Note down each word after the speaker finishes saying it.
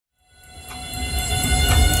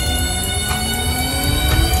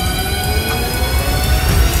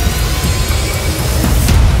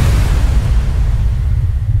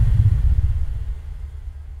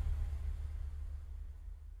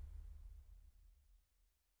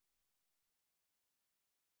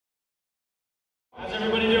How's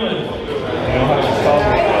everybody doing? You know how to install it?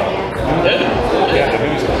 Good? Yeah, the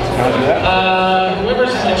music. How to do that?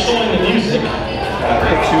 Whoever's controlling the music,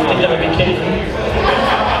 I think that would be Caitlin.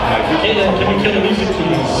 Caitlin, can we kill the music,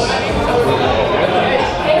 please?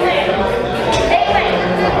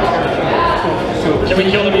 Can we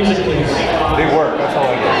kill the music, please? They work, that's all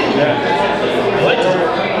I get. Yeah. I like it.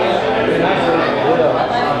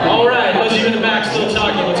 All right, those of you in the back still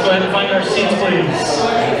talking, let's go ahead and find our seats, please.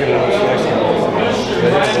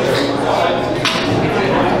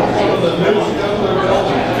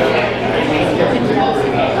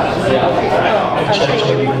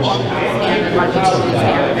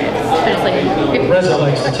 Reza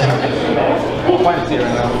likes the tech. We'll find a seat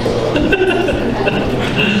right now.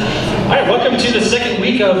 Alright, welcome to the second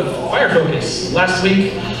week of FIREfocus. Last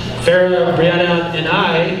week, Farah, Brianna, and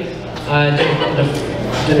I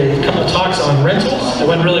did a couple of talks on rentals. It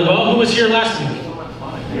went really well. Who was here last week?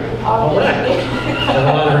 All right. Got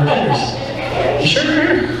a lot of repeaters. You sure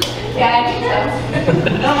you're here? Yeah, I think so. I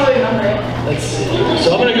don't really remember it. Let's see. So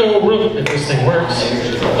I'm going to go real, if this thing works.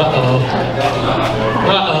 Uh-oh.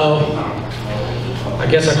 Uh-oh. I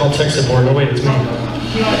guess I called tech support. Oh wait, it's me.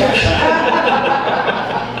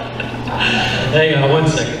 Hang on, 1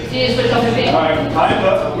 second. Did you just switch off your thing?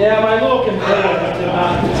 Yeah, my little computer did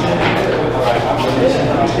not.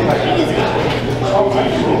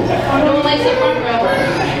 No one likes the front row.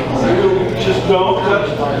 Just don't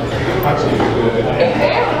touch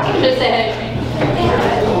it. Just say hey.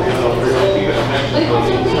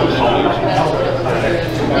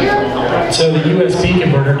 So the USB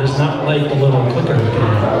converter does not like the little clicker.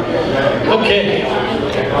 Okay.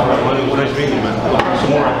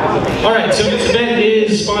 All right, so this event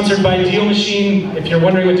is sponsored by Deal Machine. If you're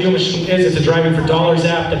wondering what Deal Machine is, it's a driving for dollars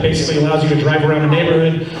app that basically allows you to drive around a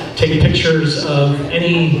neighborhood, take pictures of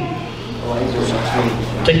any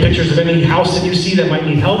house that you see that might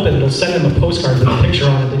need help, and it'll send them a postcard with a picture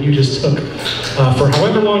on it that you just took for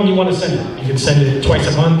however long you want to send it. You can send it twice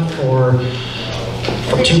a month or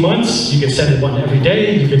for 2 months. You can send it one every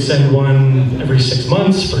day. You can send one every 6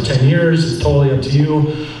 months for 10 years. It's totally up to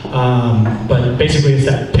you. But basically it's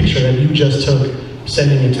that picture that you just took,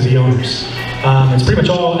 sending it to the owners. It's pretty much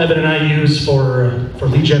all Evan and I use for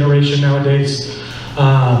lead generation nowadays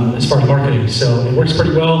as far as marketing. So it works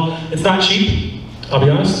pretty well. It's not cheap, I'll be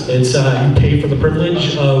honest. It's you pay for the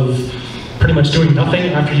privilege of pretty much doing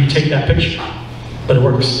nothing after you take that picture, but it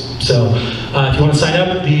works. So if you want to sign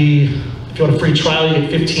up, if you want a free trial, you get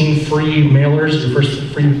 15 free mailers. Your first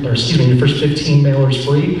 15 mailers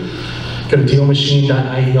free. Go to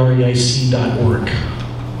dealmachine.ireic.org.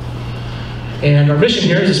 And our mission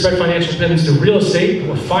here is to spread financial independence through real estate,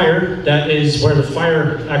 or FIRE. That is where the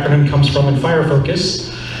FIRE acronym comes from in FIREfocus.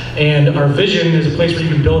 And our vision is a place where you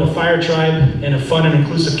can build a FIRE tribe and a fun and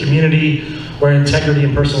inclusive community where integrity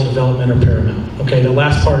and personal development are paramount. Okay, the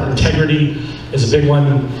last part, integrity, is a big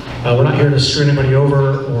one. We're not here to screw anybody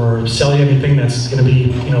over or sell you anything that's going to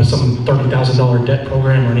be, some $30,000 debt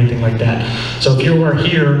program or anything like that. So if you are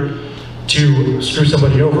here to screw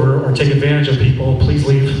somebody over or take advantage of people, please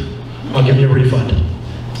leave. I'll give you a refund.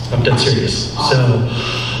 I'm dead serious. So,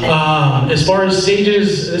 as far as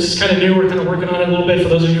stages, this is kind of new. We're kind of working on it a little bit. For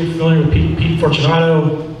those of you familiar with Pete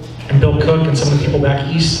Fortunato and Bill Cook and some of the people back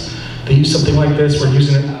east, they use something like this. We're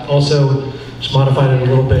using it also. Just modified it a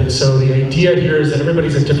little bit. So the idea here is that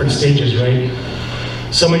everybody's at different stages, right?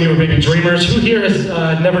 Some of you are maybe dreamers. Who here has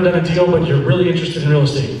never done a deal, but you're really interested in real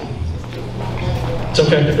estate? It's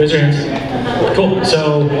okay, raise your hands. Cool,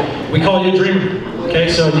 so we call you a dreamer. Okay,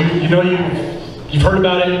 so you've heard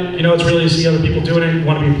about it, you know it's really to see other people doing it, you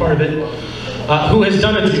want to be a part of it. Who has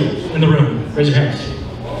done a deal in the room? Raise your hands.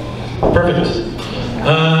 Perfect.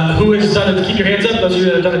 Who has done it? Keep your hands up, those of you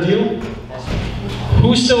that have done a deal.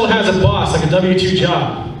 Who still has a boss, like a W-2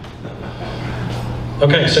 job?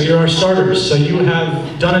 Okay, so you're our starters. So you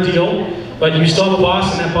have done a deal, but you still have a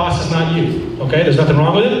boss, and that boss is not you. Okay, there's nothing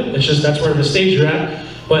wrong with it. It's just that's where the stage you're at.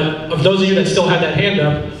 But of those of you that still have that hand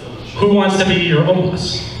up, who wants to be your own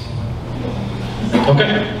boss?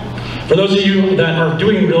 Okay. For those of you that are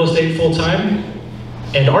doing real estate full time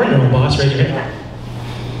and are your own boss, raise your hand.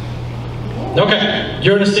 Okay,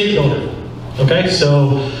 you're an estate builder. Okay,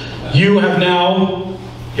 so you haven't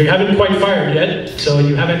quite fired yet, so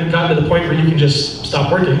you haven't gotten to the point where you can just stop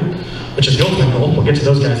working, which is the ultimate goal. We'll get to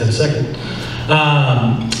those guys in a second.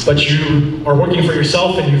 But you are working for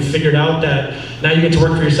yourself, and you've figured out that now you get to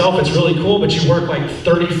work for yourself. It's really cool, but you work like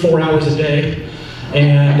 34 hours a day,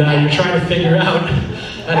 and you're trying to figure out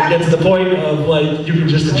how to get to the point of like you can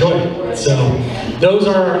just enjoy it. So those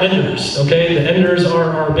are our enders. Okay, the enders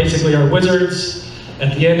are basically our wizards,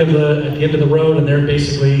 at the end of the road, and they're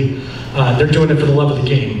basically they're doing it for the love of the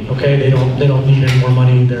game. Okay, they don't need any more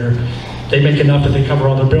money. They make enough that they cover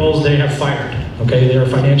all their bills. They have fired. Okay, they are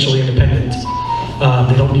financially independent.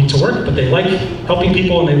 They don't need to work, but they like helping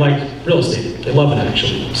people and they like real estate. They love it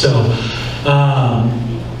actually. So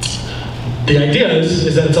the idea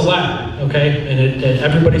is that it's a ladder, okay? And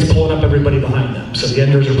everybody's pulling up everybody behind them. So the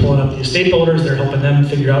enders are pulling up the estate builders. They're helping them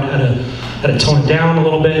figure out how to tone it down a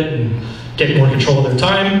little bit and get more control of their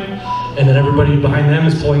time. And then everybody behind them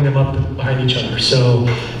is pulling them up behind each other. So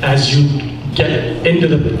as you get into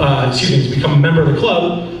the, become a member of the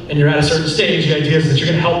club and you're at a certain stage, the idea is that you're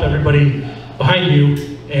gonna help everybody behind you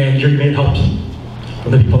and you're gonna get help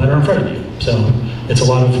from the people that are in front of you. So it's a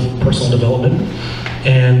lot of personal development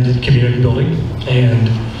and community building and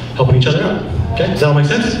helping each other out. Okay, does that all make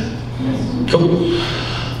sense? Cool.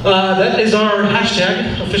 That is our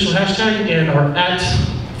hashtag, official hashtag, and our @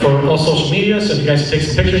 for all social media. So if you guys can take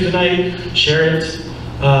some pictures tonight, share it,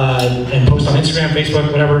 and post on Instagram,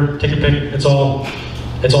 Facebook, whatever, take a pic. It's all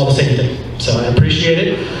the same thing. So I appreciate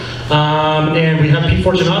it. And we have Pete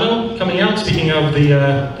Fortunato coming out. Speaking of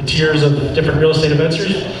the tiers of different real estate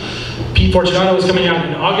investors, Pete Fortunato is coming out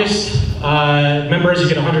in August. Members, you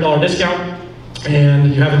get a $100 discount,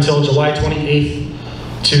 and you have until July 28th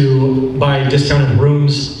to buy discounted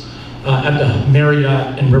rooms at the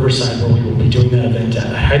Marriott in Riverside, where we will be doing that event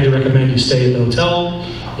at. I highly recommend you stay at the hotel.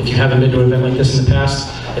 If you haven't been to an event like this in the past,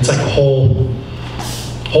 it's like a whole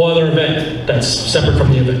other event that's separate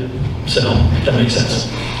from the event. So that makes sense.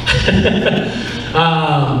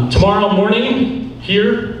 Tomorrow morning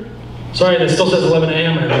here, sorry, that still says 11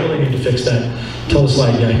 a.m. I really need to fix that. Tell the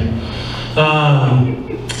slide guy.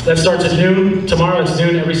 That starts at noon. Tomorrow it's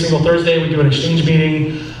noon every single Thursday. We do an exchange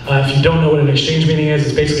meeting. If you don't know what an exchange meeting is,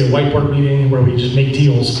 it's basically a whiteboard meeting where we just make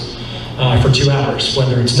deals for 2 hours,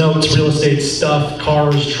 whether it's notes, real estate stuff,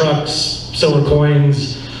 cars, trucks, silver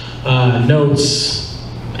coins, notes,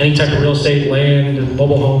 any type of real estate, land,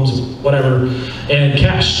 mobile homes, whatever, and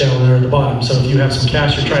cash down there at the bottom. So if you have some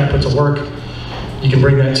cash you're trying to put to work, you can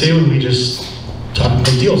bring that too, and we just talk and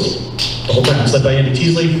make deals the whole time. It's led by Andy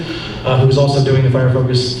Teasley, who is also doing the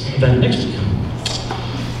FIREfocus event next week.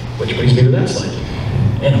 Which brings me to that slide.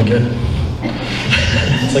 And I'm good.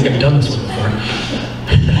 It's like I've done this one before.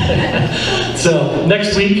 So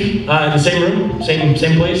next week, in the same room, same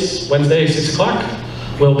place, Wednesday, 6 o'clock,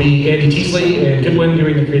 will be Andy Teasley and Goodwin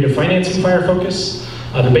doing the creative financing FIREfocus.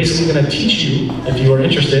 They're basically going to teach you, if you are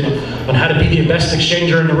interested, on how to be the best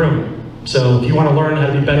exchanger in the room. So if you want to learn how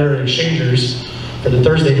to be better exchangers for the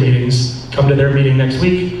Thursday meetings, come to their meeting next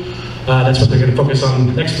week. That's what they're going to focus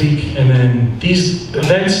on next week. And then these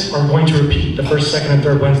events are going to repeat the first, second, and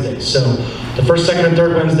third Wednesdays. So the first, second, and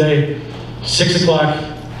third Wednesday, 6 o'clock,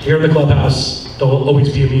 here in the clubhouse. There will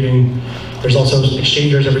always be a meeting. There's also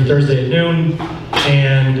exchangers every Thursday at noon.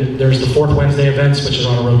 And there's the fourth Wednesday events, which is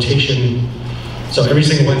on a rotation. So every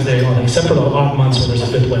single Wednesday, except for the off months where there's a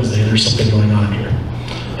fifth Wednesday, there's something going on here.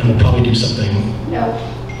 And we'll probably do something. No.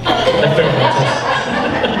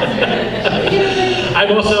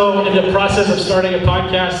 I'm also in the process of starting a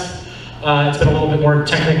podcast. It's been a little bit more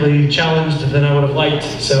technically challenged than I would have liked.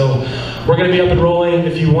 So we're going to be up and rolling.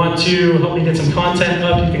 If you want to help me get some content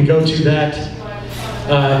up, you can go to that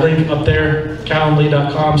link up there,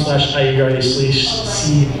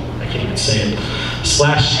 calendly.com/IERA/C, I can't even say it,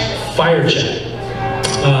 /FireChat.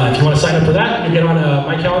 If you want to sign up for that, you get on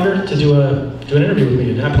my calendar to do an interview with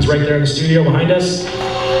me. It happens right there in the studio behind us.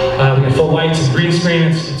 We got full lights and green screen.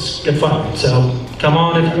 It's good fun. So come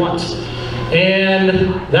on if you want.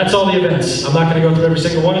 And that's all the events. I'm not going to go through every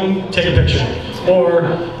single one. Take a picture. Or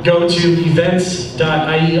go to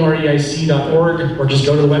events.iereic.org, or just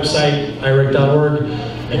go to the website, ieric.org,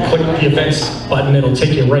 and click the events button. It'll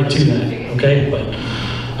take you right to that. Okay? But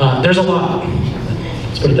there's a lot.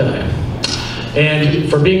 Let's put it that way. And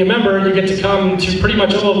for being a member, you get to come to pretty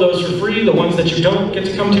much all of those for free. The ones that you don't get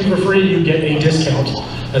to come to for free, you get a discount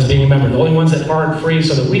as being a member. The only ones that aren't free,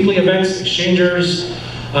 so the weekly events, exchangers,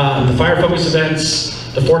 the FIREfocus events,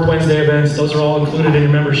 the fourth Wednesday events, those are all included in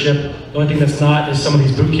your membership. The only thing that's not is some of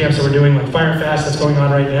these boot camps that we're doing, like FireFast that's going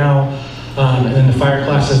on right now, and then the fire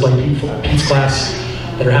classes like Pete's class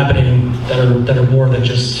that are happening that are more than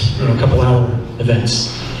just a couple hour events.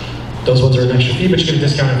 Those ones are an extra fee, but you get a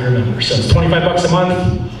discount if you're a member. So it's $25 a month.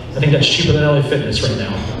 I think that's cheaper than LA Fitness right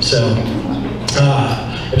now. So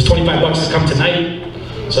it was $25 to come tonight.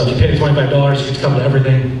 So if you pay the $25, you get to come to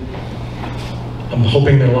everything. I'm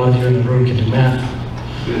hoping that a lot of you in the room can do math.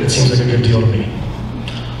 It seems like a good deal to me.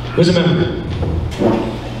 Who's a member?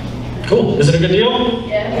 Cool. Is it a good deal?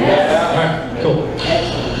 Yeah. All right, cool.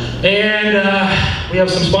 And we have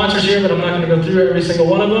some sponsors here, but I'm not going to go through every single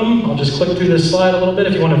one of them. I'll just click through this slide a little bit.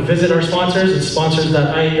 If you want to visit our sponsors, it's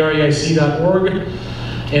sponsors.iereic.org.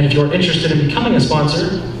 And if you're interested in becoming a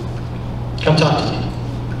sponsor, come talk to me.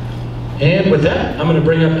 And with that, I'm going to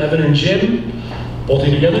bring up Evan and Jim, both of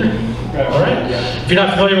you together. All right. If you're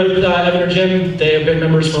not familiar with Evan or Jim, they have been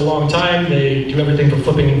members for a long time. They do everything from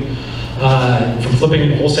flipping and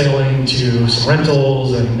wholesaling to some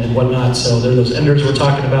rentals and whatnot. So they're those enders we're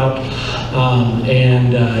talking about.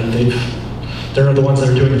 They're the ones that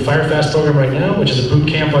are doing the FIREfocus program right now, which is a boot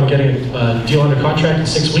camp on getting a deal under contract in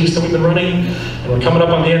 6 weeks that we've been running. And we're coming up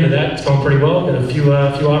on the end of that. It's going pretty well. Got a few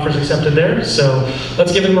offers accepted there. So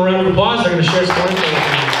let's give them a round of applause. They're going to share some info with you.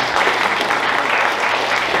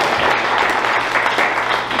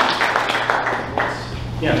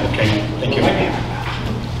 Yeah, okay. Thank you.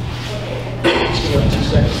 Just give me 2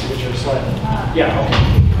 seconds to get your slide. Yeah, okay.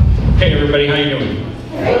 Hey everybody, how you doing?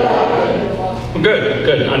 Well,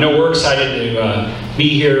 good. I know we're excited to be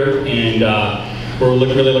here, and we're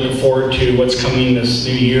really looking forward to what's coming this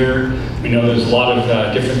new year. We know there's a lot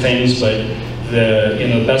of different things, but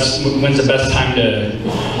when's the best time to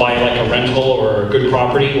buy like a rental or a good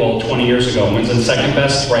property? Well, 20 years ago. When's the second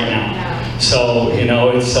best? Right now. So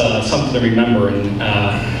it's something to remember, and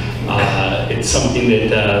it's something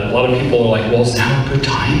that a lot of people are like, well, is now a good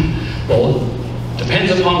time? Well,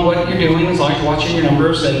 depends upon what you're doing, as long as you're watching your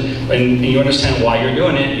numbers and you understand why you're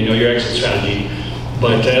doing it, you know your exit strategy.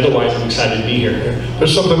 But otherwise, I'm excited to be here.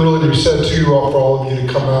 There's something really to be said too for all of you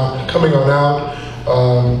to coming on out.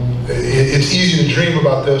 It's easy to dream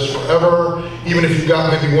about this forever, even if you've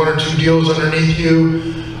got maybe 1 or 2 deals underneath you.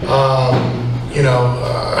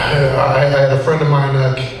 I had a friend of mine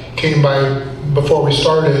that came by before we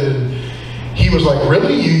started, and he was like,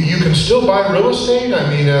 really? You can still buy real estate? I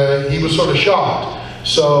mean, he was sort of shocked.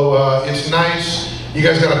 So it's nice. You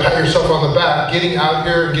guys got to pat yourself on the back. Getting out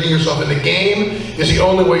here and getting yourself in the game is the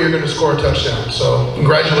only way you're going to score a touchdown. So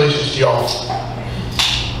congratulations to y'all.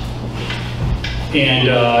 And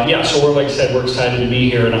so we're, like I said, we're excited to be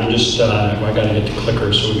here, and I'm just, I got to get the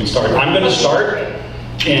clicker so we can start. I'm going to start,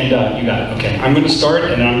 and you got it, okay. I'm going to start,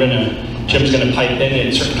 and then Jim's going to pipe in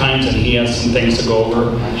at certain times, and he has some things to go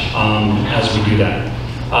over as we do that.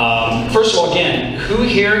 First of all, again, who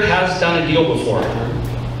here has done a deal before?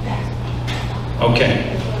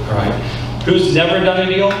 Okay, all right. Who's never done a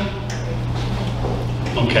deal?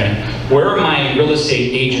 Okay. Where are my real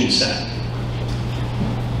estate agents at?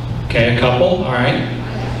 Okay, a couple, all right.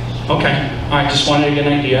 Okay, all right, just wanted to get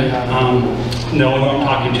an idea. Knowing who I'm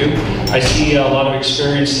talking to. I see a lot of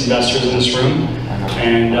experienced investors in this room,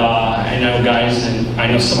 and I know guys, and I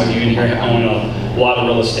know some of you in here own a lot of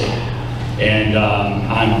real estate. And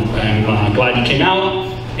I'm glad you came out.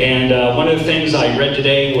 And one of the things I read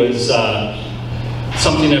today was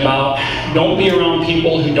something about don't be around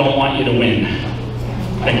people who don't want you to win.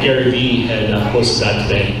 And Gary Vee had posted that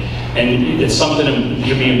today. And it's something that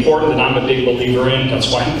can be important that I'm a big believer in. That's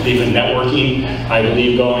why I believe in networking. I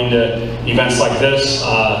believe going to events like this,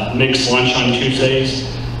 mixed lunch on Tuesdays,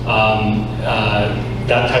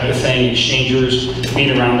 that type of thing, exchangers,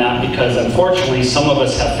 being around that, because unfortunately some of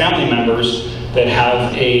us have family members that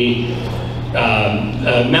have a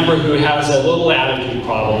member who has a little attitude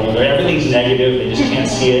problem, or everything's negative, they just can't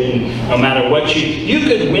see it, and no matter what you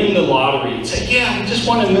could win the lottery and say, yeah, we just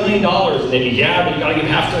won $1 million, and they'd be, yeah, but you gotta give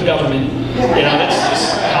half to the government. That's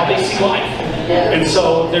just how they see life. And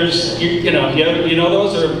so there's,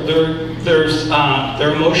 those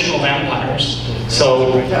they're emotional vampires.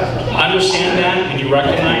 So understand that, and you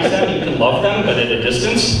recognize that, you can love them, but at a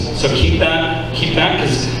distance. So keep that,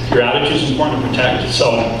 because your attitude is important to protect.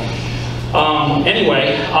 So we're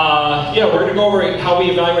going to go over how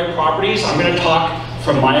we evaluate properties. I'm going to talk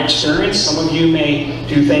from my experience. Some of you may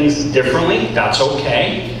do things differently. That's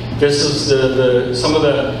okay. This is some of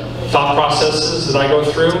the thought processes that I go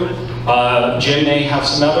through. Jim may have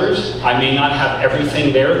some others. I may not have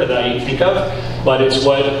everything there that I think of, but it's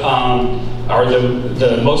what are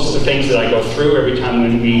the most of the things that I go through every time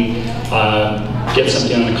when we get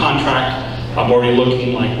something on the contract. I'm already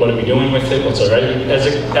looking like, what are we doing with it? What's our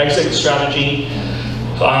exit strategy?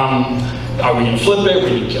 Are we going to flip it? Are we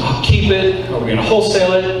going to keep it? Are we going to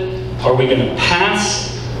wholesale it? Are we going to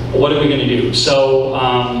pass? What are we going to do? So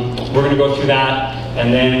we're going to go through that,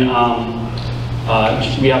 and then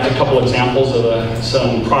we have a couple examples of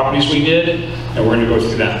some properties we did, and we're going to go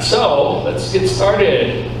through that. So let's get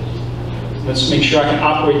started. Let's make sure I can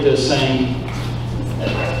operate this thing.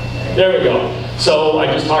 There we go. So I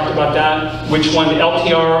just talked about that. Which one? The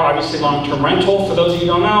LTR, obviously long-term rental. For those of you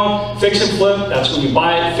who don't know, fix and flip. That's when you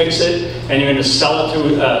buy it, fix it, and you're going to sell it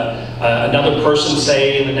to another person,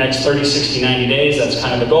 say in the next 30, 60, 90 days, that's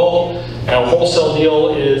kind of the goal. A wholesale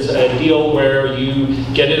deal is a deal where you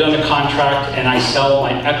get it under contract and I sell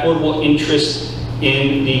my equitable interest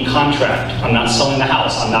in the contract. I'm not selling the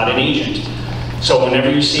house, I'm not an agent. So whenever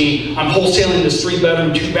you see, I'm wholesaling this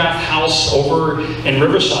 3-bedroom, 2-bath house over in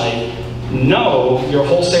Riverside, no, you're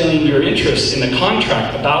wholesaling your interest in the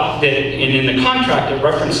contract about that, and in the contract it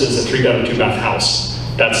references a 3-bedroom, 2-bath house.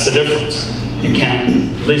 That's the difference. You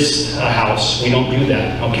can't list a house. We don't do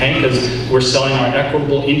that, okay? Because we're selling our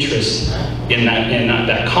equitable interest in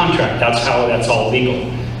that contract. That's all legal.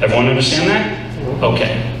 Everyone understand that?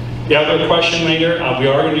 Okay. If you have a question later, we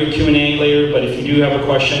are going to do a Q&A later, but if you do have a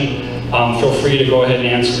question, feel free to go ahead and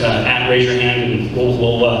answer, raise your hand, and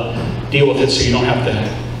we'll deal with it so you don't have to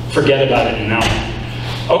forget about it in an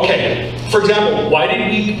hour. Okay. For example, why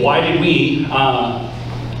did we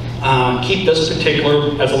keep this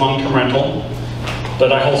particular as a long-term rental,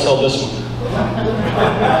 but I wholesale this one?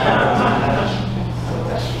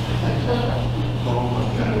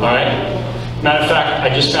 All right. Matter of fact, I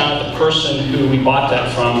just found out the person who we bought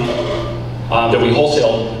that from, that we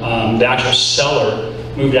wholesaled, the actual seller,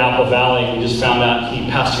 moved to Apple Valley. We just found out he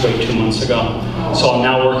passed away 2 months ago. So I'm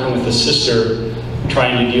now working with his sister,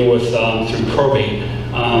 trying to deal with through probate.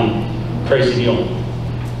 Crazy deal.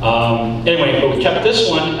 Anyway, but we kept this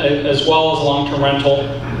one as well as a long-term rental,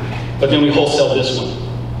 but then we wholesaled this one.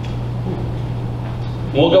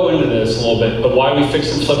 We'll go into this a little bit, but why we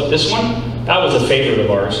fixed and flipped this one? That was a favorite of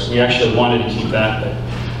ours. We actually wanted to keep that, but,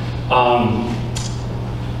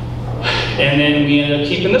 and then we ended up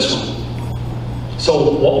keeping this one.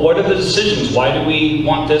 So what are the decisions? Why do we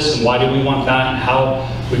want this and why do we want that, and how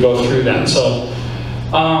we go through that? So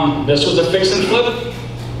this was a fix and flip.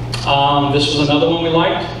 This was another one we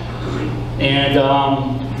liked, and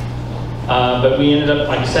but we ended up,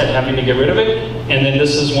 like I said, having to get rid of it. And then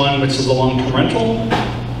this is one which is a long-term rental.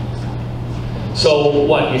 So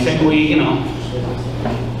what, you think we,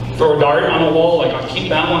 throw a dart on a wall, like I'll keep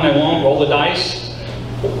that one, I won't, roll the dice?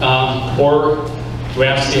 Or do we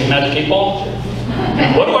ask the magic 8-ball?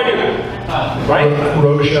 What do I do? Right?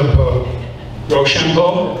 Rochambeau.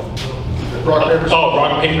 Rochambeau? Rock, paper, scissors. Oh,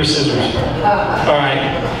 rock, paper, scissors. All right,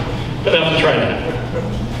 but I'll have to try that.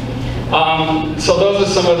 So those are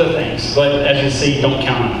some of the things, but as you see, don't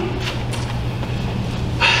count on them.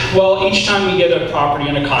 Well, each time we get a property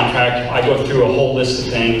under contract, I go through a whole list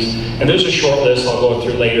of things, and there's a short list I'll go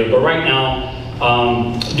through later, but right now,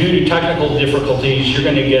 due to technical difficulties, you're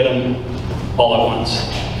going to get them all at once.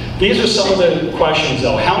 These are some of the questions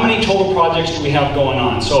though. How many total projects do we have going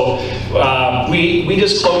on? So we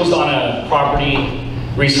just closed on a property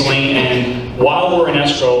recently, and while we're in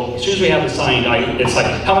escrow, as soon as we have it signed, it's like,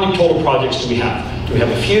 how many total projects do we have? Do we have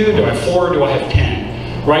a few? Do I have 4? Do I have 10?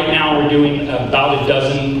 Right now we're doing about a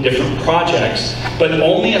dozen different projects, but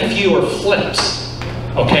only a few are flips.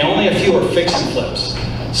 Okay, only a few are fix and flips.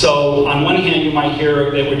 So on one hand, you might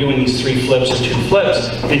hear that we're doing these 3 flips or 2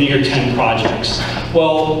 flips, then you hear 10 projects.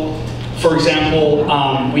 Well, for example,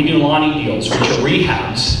 we do Lonnie deals, which are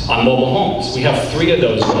rehabs on mobile homes. We have 3 of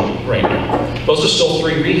those going right now. Those are still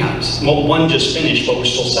 3 rehabs. One just finished, but we're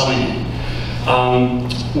still selling it.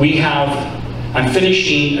 I'm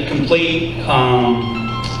finishing a complete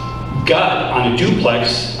gut on a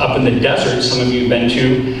duplex up in the desert, some of you have been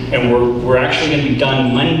to, and we're actually going to be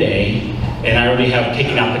done Monday, and I already have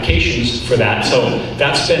taken applications for that. So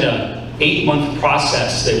that's been a 8-month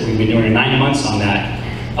process that we've been doing, 9 months on that.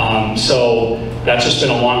 So that's just been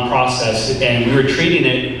a long process, and we were treating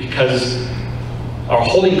it because our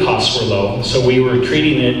holding costs were low, so we were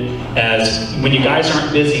treating it as, when you guys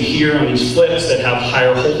aren't busy here on these flips that have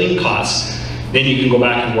higher holding costs, then you can go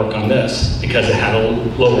back and work on this because it had a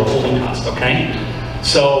lower holding cost, okay?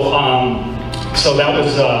 So, so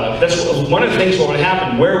that's one of the things what would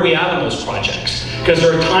happen. Where are we at on those projects? Because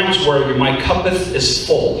there are times where my cup is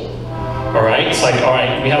full, all right? It's like, all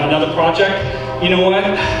right, we have another project. You know what?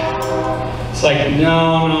 It's like,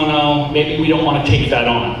 no, maybe we don't want to take that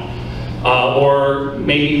on. Or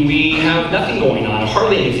maybe we have nothing going on,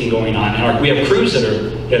 hardly anything going on, and we have crews that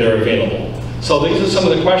are available. So these are some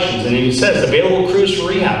of the questions, and it says available crews for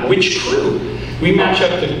rehab. Which crew? We match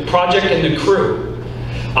up the project and the crew.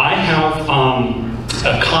 I have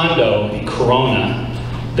a condo in Corona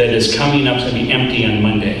that is coming up to be empty on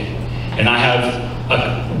Monday, and I have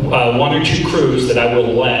 1 or 2 crews that I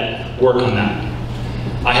will let work on that.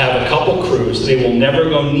 I have a couple crews, they will never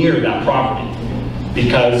go near that property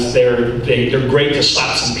because they're great to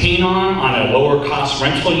slap some paint on a lower cost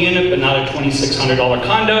rental unit, but not a $2,600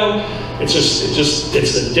 condo. It's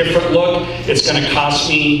a different look. It's going to cost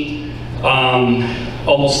me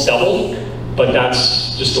almost double but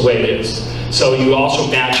that's just the way it is. So you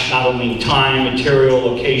also match not only time, material,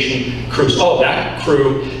 location, crews. Oh, that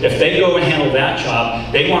crew, if they go and handle that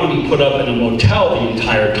job, they want to be put up in a motel the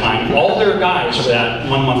entire time. All their guys for that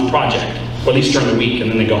 1 month project, or at least during the week, and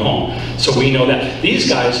then they go home. So we know that. These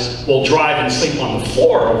guys will drive and sleep on the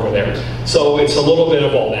floor over there. So it's a little bit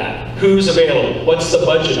of all that. Who's available? What's the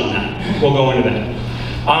budget on that? We'll go into that.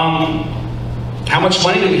 How much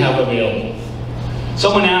money do we have available?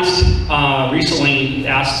 Someone asked, recently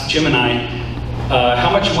asked Jim and I, how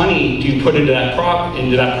much money do you put into that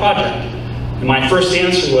project? And my first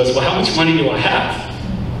answer was, well, how much money do I have?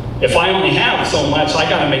 If I only have so much, I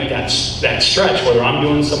got to make that stretch, whether I'm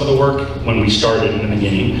doing some of the work when we started in the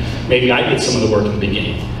beginning, maybe I did some of the work in the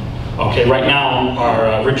beginning. Okay, right now,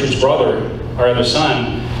 our Richard's brother, our other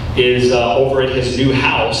son, is over at his new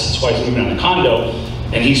house. That's why he's moving on the condo,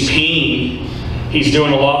 and he's painting. He's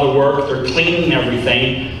doing a lot of the work. They're cleaning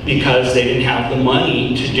everything because they didn't have the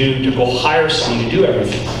money to go hire someone to do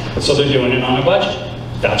everything. So they're doing it on a budget.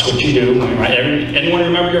 That's what you do, right? Anyone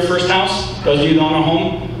remember your first house? Those of you that own a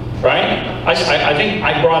home? Right? I think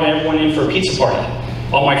I brought everyone in for a pizza party.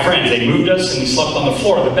 All my friends, they moved us and we slept on the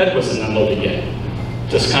floor. The bed wasn't unloaded yet.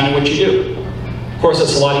 Just kind of what you do. Of course,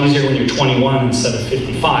 it's a lot easier when you're 21 instead of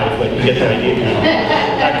 55, but you get the idea. You know?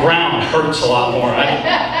 That ground hurts a lot more.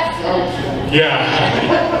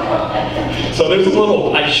 Yeah. So there's a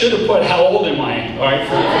little, I should have put how old am I, all right,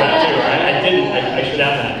 for that too, right? I didn't, I should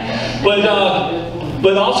have that.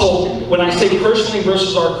 But also, when I say personally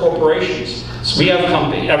versus our corporations, so we have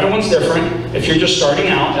company, everyone's different. If you're just starting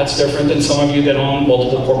out, that's different than some of you that own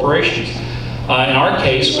multiple corporations. In our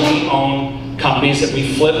case, we own companies that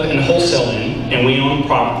we flip and wholesale in, and we own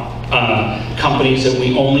companies that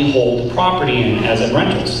we only hold the property in as in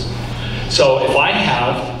rentals. So if I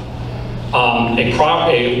have my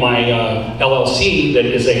LLC that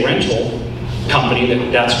is a rental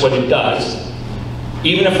company, that's what it does,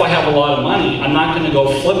 even if I have a lot of money, I'm not going to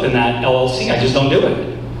go flip in that LLC. I just don't do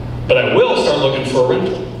it. But I will start looking for a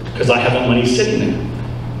rental because I have that money sitting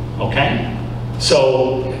there. Okay?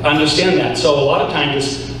 So understand that. So a lot of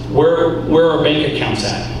times, where are bank accounts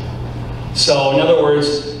at? So in other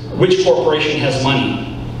words, which corporation has money?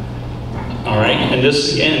 All right, and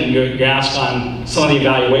this again, you're asked on some of the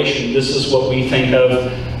evaluation, this is what we think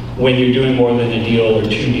of when you're doing more than a deal or 2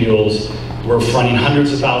 deals. We're fronting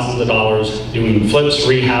hundreds of thousands of dollars, doing flips,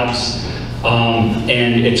 rehabs,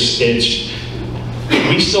 and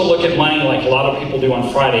we still look at money like a lot of people do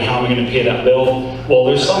on Friday. How am I going to pay that bill? Well,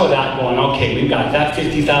 there's some of that going, okay, we've got that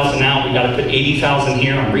 $50,000 out, we got to put $80,000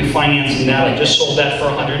 here, I'm refinancing that, I just sold that for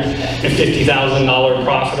 $150,000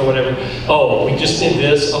 profit or whatever. Oh, we just did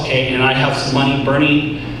this, okay, and I have some money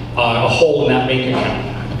burning a hole in that bank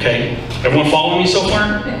account, okay? Everyone following me so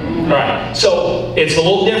far? All right, so it's a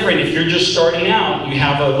little different if you're just starting out, you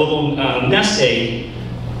have a little nest egg.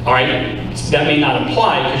 All right, that may not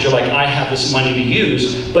apply because you're like, I have this money to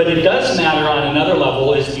use, but it does matter on another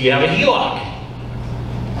level is, do you have a HELOC?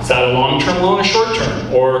 Is that a long-term loan or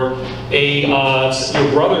short-term? Or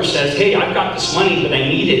your brother says, hey, I've got this money, but I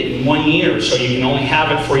need it in 1 year, so you can only have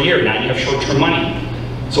it for a year. Now you have short-term money.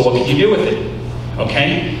 So what can you do with it?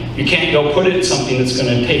 Okay? You can't go put it in something that's going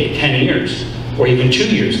to take 10 years or even 2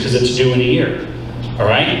 years because it's due in a year. All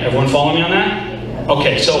right? Everyone follow me on that?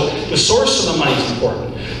 Okay, so the source of the money is important.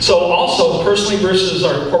 So also, personally versus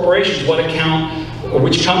our corporations, what account or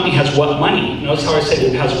which company has what money? Notice how I said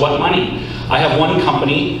it has what money. I have one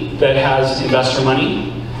company that has investor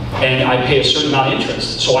money, and I pay a certain amount of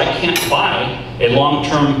interest. So I can't buy a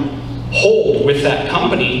long-term hold with that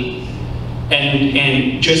company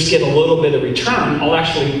and just get a little bit of return. I'll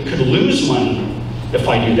actually could lose money if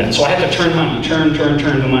I do that. So I have to turn money, turn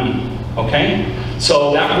the money, okay?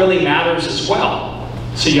 So that really matters as well.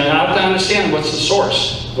 So you have to understand what's the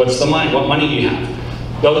source, what's the money, what money do you have?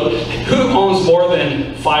 Who owns more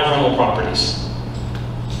than 5 rental properties?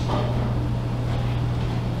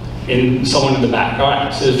 Someone in the back. All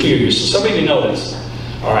right, so there's a few of you. So some of you know this.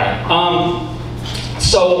 All right.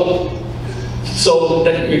 So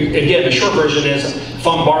again, the short version is if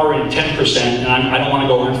I'm borrowing 10% and I don't want to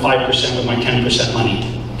go earn 5% with my 10% money.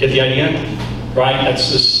 Get the idea? Right?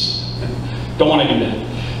 That's just, don't want to do that.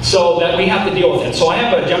 So that we have to deal with it. So I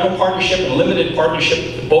have a general partnership and a limited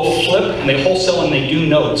partnership that both flip and they wholesale and they do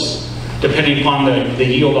notes, depending upon the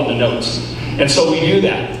yield on the notes. And so we do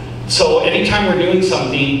that. So anytime we're doing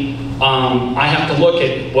something, I have to look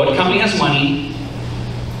at what company has money,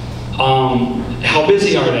 how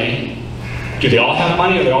busy are they, do they all have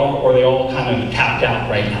money, or are they all kind of tapped out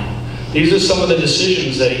right now? These are some of the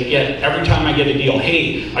decisions that I get every time I get a deal.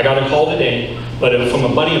 Hey, I got a call today. But if from a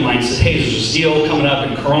buddy of mine says, hey, there's this deal coming up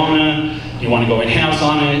in Corona, you want to go in house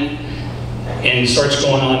on it, and starts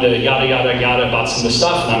going on to yada, yada, yada about some of the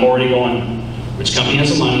stuff, and I'm already going, which company has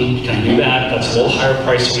the money? Can I do that? That's a little higher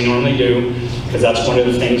price than we normally do, because that's one of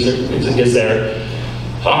the things that is there.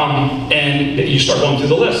 And you start going through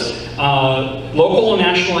the list. Local and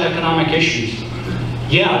national economic issues.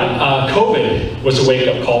 Yeah, COVID was a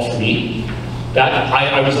wake-up call for me. That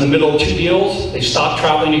I was in the middle of 2 deals. They stopped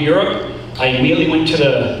traveling to Europe. I immediately went to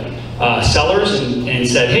the sellers and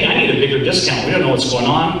said, hey, I need a bigger discount. We don't know what's going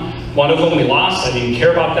on. One of them we lost. I didn't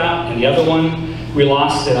care about that. And the other one we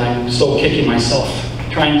lost, and I'm still kicking myself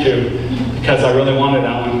trying to, because I really wanted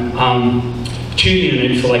that one. 2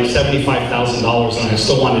 units for like $75,000, and I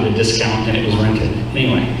still wanted a discount, and it was rented.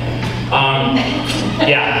 Anyway,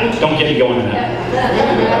 yeah, don't get me going to that.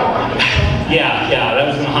 Yeah, that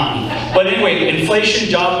was gonna haunt me. But anyway, inflation,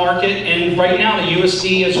 job market, and right now the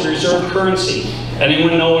USD is a reserve currency.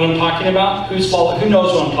 Anyone know what I'm talking about? Who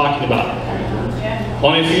knows what I'm talking about?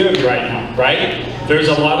 Only a few of you right now, right? There's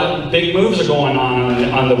a lot of big moves are going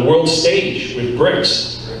on the world stage with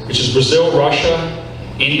BRICS, which is Brazil, Russia,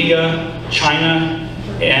 India, China,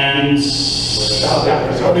 and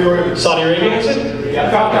Saudi Arabia, is it?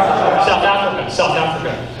 South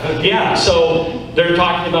Africa. Yeah, so they're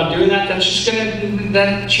talking about doing that.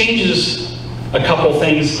 That changes a couple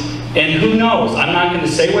things, and who knows? I'm not going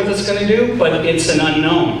to say what that's going to do, but it's an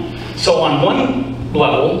unknown. So on one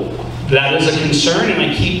level, that is a concern,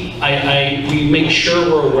 and we make sure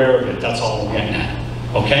we're aware of it. That's all we're getting at.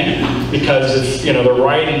 Okay? Because if they're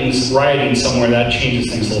rioting somewhere, that changes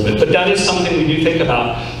things a little bit. But that is something we do think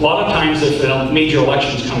about. A lot of times if a major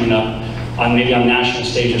election's coming up, maybe on national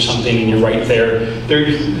stage or something, and you're right there,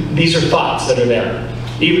 these are thoughts that are there.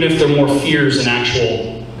 Even if they're more fears than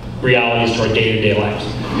actual realities to our day-to-day lives.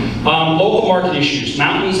 Local market issues,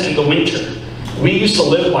 mountains and the winter. We used to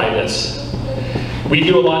live by this. We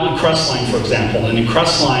do a lot in Crestline, for example. And in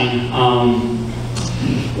Crestline,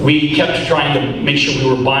 we kept trying to make sure we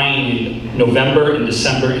were buying in November and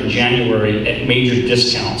December and January at major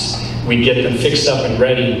discounts. We'd get them fixed up and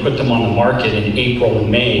ready and put them on the market in April and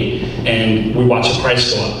May, and we watch the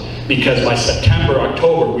price go up. Because by September,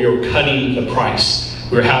 October, we were cutting the price.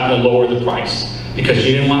 We were having to lower the price because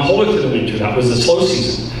you didn't want to hold it through the winter. That was the slow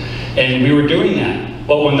season. And we were doing that.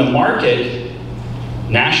 But when the market,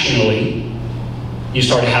 nationally, you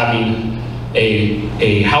started having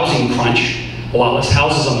a housing crunch, a lot less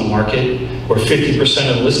houses on the market, where 50%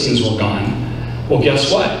 of listings were gone. Well, guess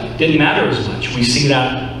what? It didn't matter as much. We see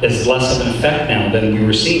that as less of an effect now than we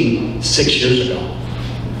were seeing 6 years ago.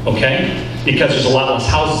 Okay? Because there's a lot less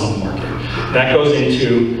houses on the market. That goes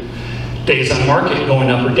into days on market going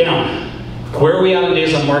up or down. Where are we at on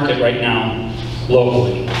days on market right now,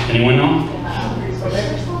 locally? Anyone know?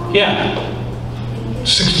 Yeah.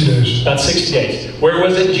 60 days. About 60 days. Where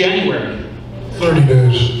was it in January? 30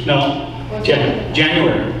 days. No.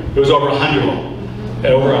 January, it was over 100.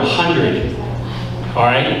 Over 100. All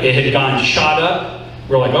right, it had gone shot up.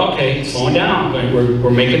 We're like, okay, it's slowing down. We're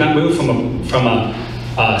making that move from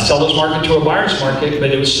a seller's market to a buyer's market, but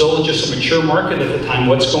it was still just a mature market at the time.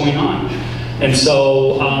 What's going on? And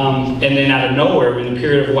so, and then out of nowhere, in a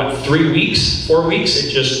period of what, 3 weeks, 4 weeks, it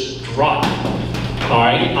just dropped. All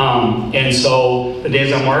right, and so the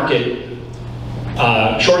days on market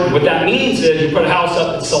shortened. What that means is you put a house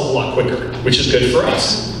up, it sells a lot quicker, which is good for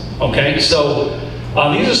us. Okay, so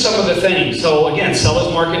these are some of the things. So again,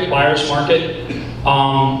 seller's market, buyer's market,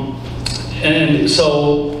 and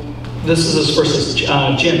so this is as first.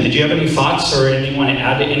 Jim, did you have any thoughts or anything you want to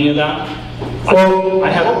add to any of that? Well,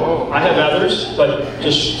 I have others, but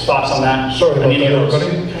just thoughts on that. Sorry about that,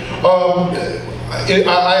 everybody.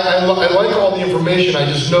 I like all the information. I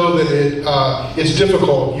just know that it's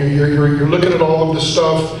difficult. You're looking at all of this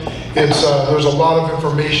stuff. There's a lot of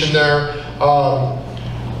information there.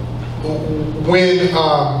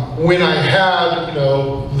 When I had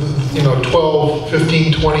 12,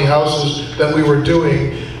 15, 20 houses that we were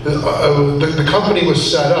doing, the company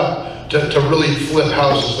was set up to really flip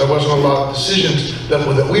houses. There wasn't a lot of decisions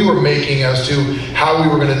that we were making as to how we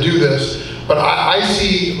were going to do this. But I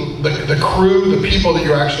see the crew, the people that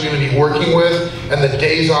you're actually going to be working with, and the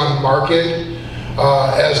days on market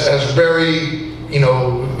as very,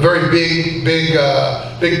 very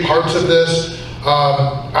big parts of this.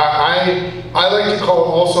 I like to call it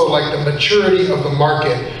also like the maturity of the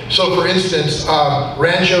market. So for instance,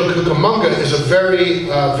 Rancho Cucamonga is a very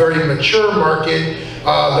mature market.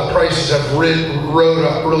 The prices have rode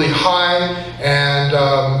up really high, and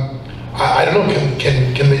I don't know,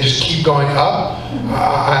 can they just keep going up?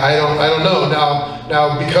 I don't know.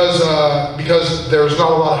 Now because there's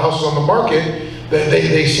not a lot of houses on the market,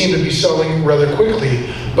 they seem to be selling rather quickly.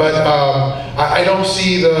 But I don't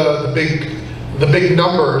see the big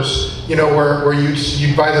numbers, you know, where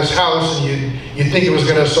you'd buy this house and you'd think it was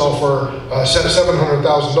going to sell for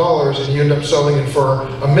 $700,000 and you end up selling it for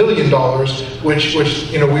 $1 million, which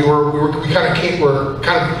you know we kind of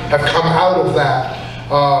have come out of that.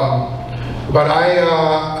 But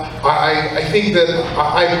I think that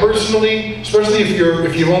I personally, especially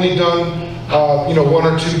if you've only done you know, 1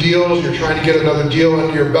 or 2 deals, you're trying to get another deal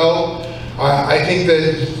under your belt, I think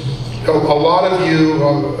that a lot of you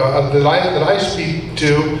that I speak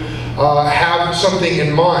to have something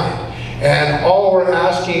in mind, and all we're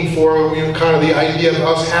asking for, you know, kind of the idea of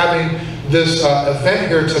us having this event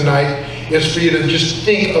here tonight is for you to just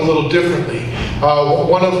think a little differently.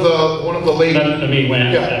 One of the ladies. Let me win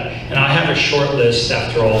at that. And I have a short list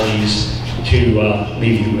after all these to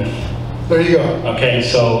leave you with. There you go. Okay,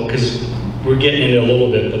 so because we're getting into a little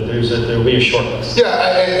bit, but there'll be a short list. Yeah,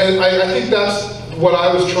 I think that's what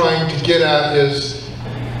I was trying to get at is,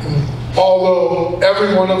 although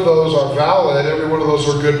every one of those are valid, every one of those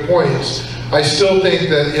are good points, I still think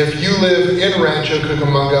that if you live in Rancho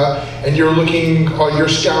Cucamonga and you're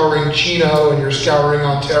scouring Chino and you're scouring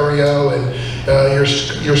Ontario and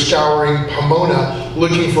you're scouring Pomona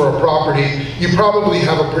looking for a property, you probably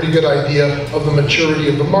have a pretty good idea of the maturity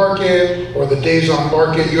of the market or the days on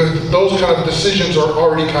market. Those kind of decisions are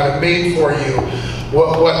already kind of made for you.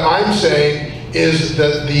 What I'm saying is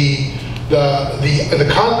that the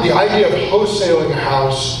idea of wholesaling a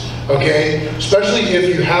house, okay, especially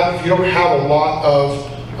if you don't have a lot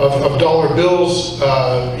of dollar bills,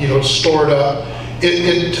 you know, stored up,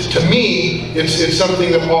 to me, it's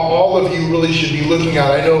something that all of you really should be looking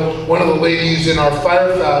at. I know one of the ladies in our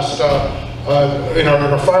FIREfocus in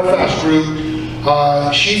our FIREfocus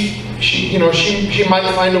group, she might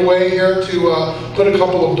find a way here to put a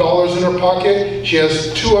couple of dollars in her pocket. She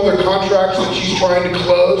has 2 other contracts that she's trying to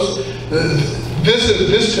close.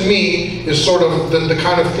 This to me is sort of the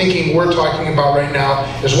kind of thinking we're talking about right now,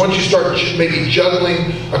 is once you start maybe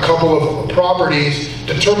juggling a couple of properties,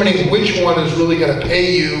 determining which one is really going to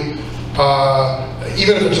pay you,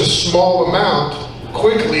 even if it's a small amount,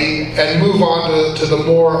 quickly, and move on to the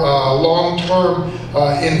more long-term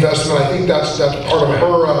investment. I think that's part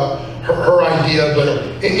of her idea, but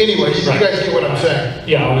anyway, you guys get what I'm saying.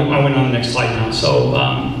 Yeah, I went on the next slide now, so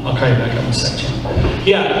I'll call you back up in a second.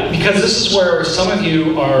 Yeah, because this is where some of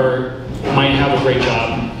you might have a great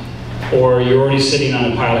job, or you're already sitting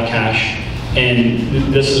on a pile of cash,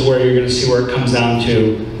 and this is where you're going to see where it comes down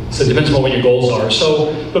to. So it depends on what your goals are.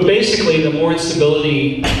 But basically, the more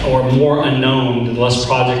instability or more unknown, the less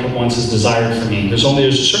project at once is desired for me. There's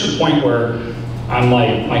a certain point where I'm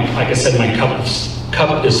like I said, my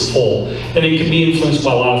cup is full, and it can be influenced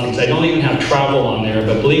by a lot of things. I don't even have travel on there,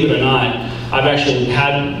 but believe it or not, I've actually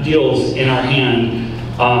had deals in our hand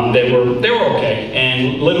they were okay,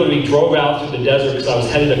 and literally drove out through the desert because I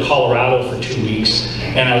was headed to Colorado for 2 weeks,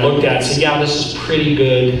 and I looked at it and said, yeah, this is pretty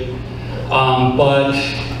good, but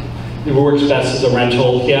it works best as a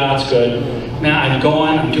rental. Yeah, it's good. Man, I'm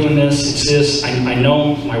going, I'm doing this, it's this, I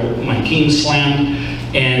know my team's slammed,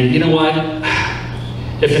 and you know what?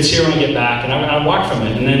 If it's here when I get back, and I walk from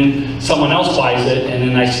it, and then someone else buys it, and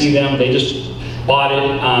then I see them, they just bought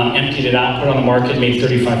it, emptied it out, put it on the market, made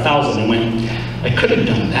 $35,000, and went, I could have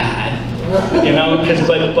done that, you know,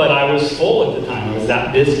 but I was full at the time, I was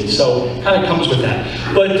that busy, so it kind of comes with that.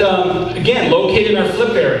 But again, located in our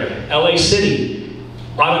flip area, LA City,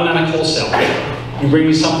 automatic wholesale. You bring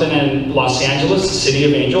me something in Los Angeles, the city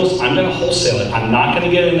of angels, I'm going to wholesale it. I'm not going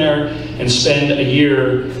to get in there and spend a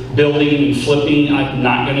year building and flipping. I'm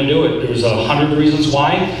not going to do it. There's 100 reasons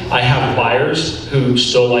why. I have buyers who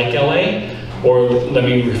still like LA, or let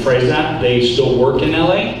me rephrase that, they still work in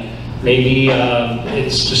LA. Maybe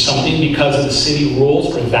it's just something because of the city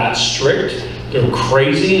rules are that strict. They're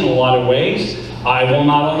crazy in a lot of ways. I will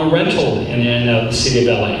not own a rental in the city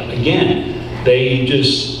of LA. Again, they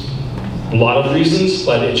just, a lot of reasons,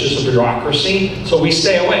 but it's just a bureaucracy, so we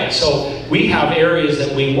stay away. So we have areas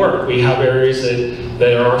that we work. We have areas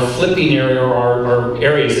that are our flipping area, or our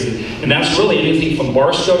areas, and that's really anything from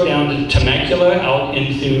Barstow down to Temecula, out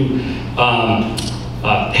into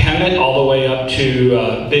Hemet, all the way up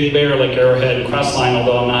to Big Bear, like Arrowhead and Crestline,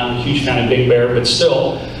 although I'm not a huge fan of Big Bear, but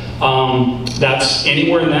still, that's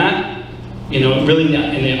anywhere in that, you know, really,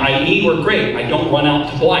 in the IE, we're great. I don't run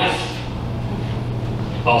out to Blythe.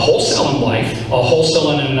 I'll wholesale in Blythe, I'll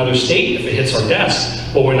wholesale in another state if it hits our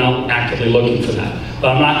desk, but we're not actively looking for that.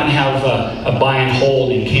 But I'm not going to have a buy and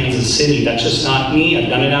hold in Kansas City. That's just not me. I've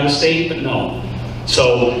done it out of state, but no.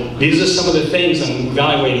 So these are some of the things I'm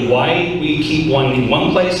evaluating why we keep one in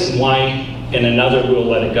one place and why in another we'll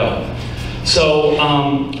let it go. So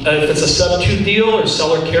if it's a sub-2 deal or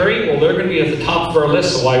seller carry, well, they're going to be at the top of our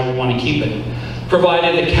list of why we want to keep it,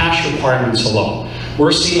 provided the cash requirements are low.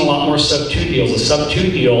 We're seeing a lot more sub-2 deals. A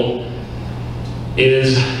sub-2 deal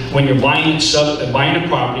is when you're buying a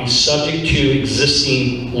property subject to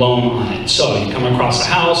existing loan on it. So you come across a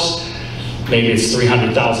house, maybe it's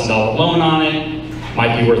 $300,000 loan on it,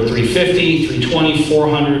 might be worth $350, $320,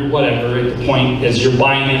 $400, whatever. The point is you're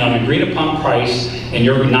buying it on an agreed upon price and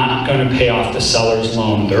you're not going to pay off the seller's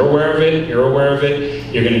loan. They're aware of it, you're aware of it,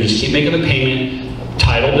 you're going to just keep making the payment.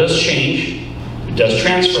 Title does change, it does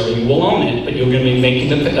transfer, you will own it, but you're going to be making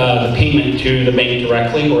the payment to the bank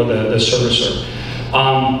directly or the servicer.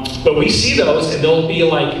 But we see those and they'll be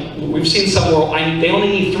like, we've seen some where they only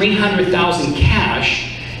need $300,000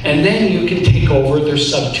 cash and then you can take over their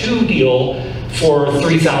sub-2 deal for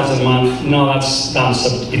 $3,000 a month. No, that's not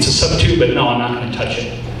it's a sub-2, but no, I'm not going to touch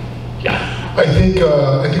it. Yeah. I think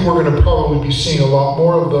we're going to probably be seeing a lot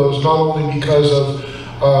more of those, not only because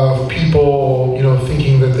of people,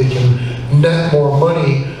 thinking that they can net more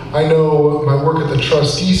money. I know my work at the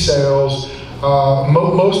trustee sales,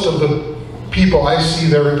 most of the people I see,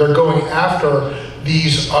 they're going after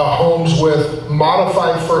these homes with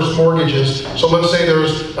modified first mortgages. So let's say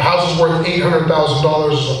there's a house is worth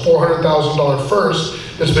 $800,000, it's a $400,000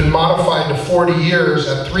 first, it's been modified to 40 years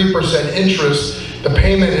at 3% interest. The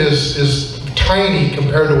payment is tiny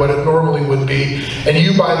compared to what it normally would be. And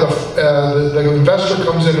you buy the investor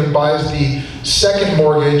comes in and buys the second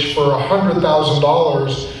mortgage for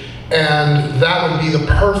 $100,000, and that would be the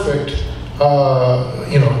perfect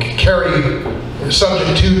carry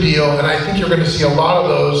subject to deal. And I think you're going to see a lot of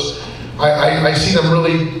those. I see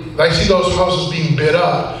those houses being bid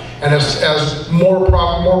up, and as more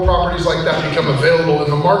properties like that become available in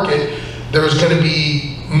the market, there's going to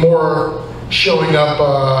be more showing up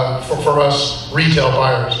for us retail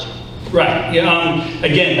buyers. Right. Yeah.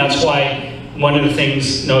 Again, that's why one of the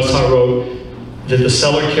things, notice I wrote that the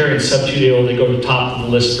seller carry and sub-2 deal, they go to the top of the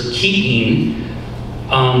list for keeping,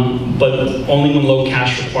 but only when low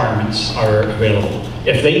cash requirements are available.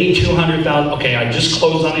 If they need $200,000, okay, I just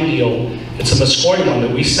closed on a deal. It's a Muscogee one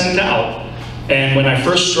that we sent out, and when I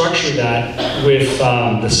first structured that with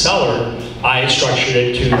the seller, I structured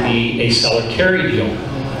it to be a seller carry deal.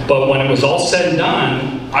 But when it was all said and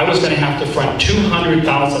done, I was going to have to front $200,000.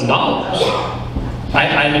 I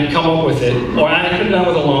had come up with it, or I could have done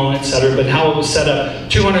with a loan, etc. But how it was set up,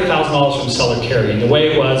 $200,000 from seller carry. And the way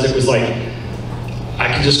it was like,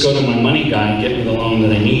 I could just go to my money guy and get me the loan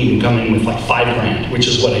that I need and come in with like $5,000, which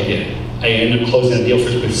is what I did. I ended up closing a deal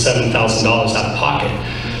with $7,000 out of pocket.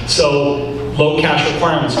 So low cash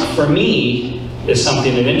requirements for me is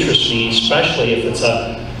something that interests me, especially if it's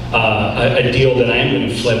a deal that I am going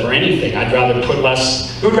to flip or anything. I'd rather put less.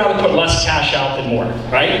 Who'd rather put less cash out than more,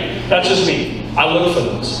 right? That's just me. I look for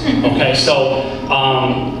those. Okay, so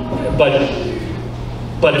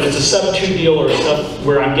but if it's a sub-2 deal or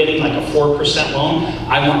where I'm getting like a 4% loan,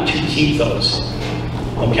 I want to keep those.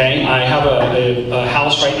 Okay, I have a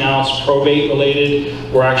house right now. It's probate related.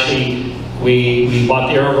 We're actually we bought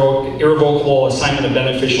the irrevocable assignment of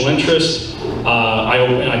beneficial interest.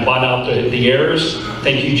 I bought out the heirs.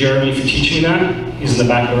 Thank you, Jeremy, for teaching me that. He's in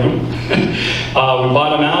the back of the room. We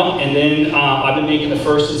bought them out, and then I've been making the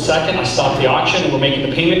first and second. I stopped the auction, and we're making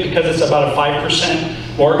the payment because it's about a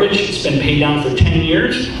 5% mortgage. It's been paid down for 10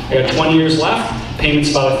 years. I got 20 years left.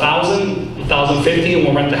 Payment's about $1,000, $1,050, and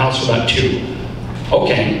we'll rent the house for about $2,000.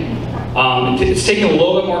 Okay. It's taking a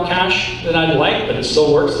little bit more cash than I'd like, but it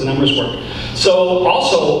still works. The numbers work. So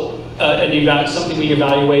also, something we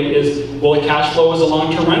evaluate is, will it cash flow as a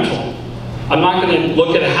long-term rental? I'm not going to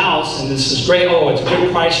look at a house and this is great, oh, it's a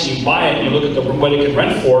good price, and you buy it and you look at what it could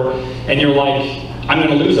rent for, and you're like, I'm going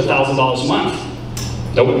to lose $1,000 a month.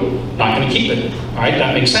 Nope, not going to keep it. All right,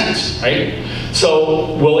 that makes sense, right?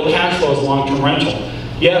 So, will it cash flow as a long-term rental?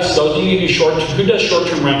 Yes, those of you who do who does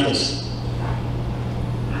short-term rentals?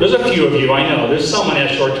 There's a few of you, I know. There's someone that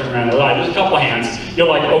has short-term rentals. There's a couple hands. You're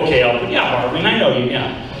like, okay, yeah, Marvin, I know you,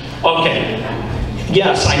 yeah. Okay.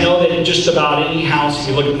 Yes, I know that just about any house, if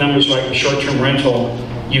you look at the numbers right, for short-term rental,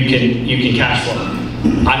 you can cash flow.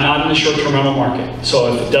 I'm not in the short-term rental market.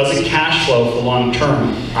 So if it doesn't cash flow for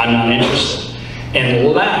long-term, I'm not interested.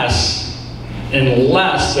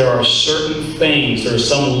 Unless there are certain things, there's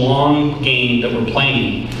some long game that we're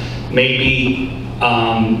playing. Maybe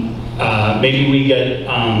we get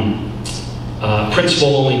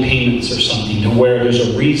principal-only payments or something, to where there's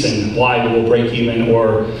a reason why we'll break even,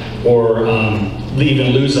 or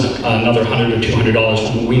even lose another $100 or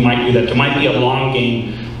 $200. We might do that. There might be a long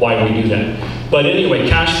game why we do that. But anyway,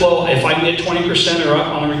 cash flow, if I can get 20% or up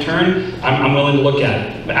on the return, I'm willing to look at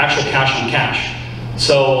it. Actual cash on cash.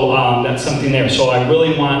 So that's something there. So I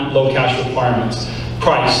really want low cash requirements.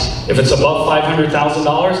 Price, if it's above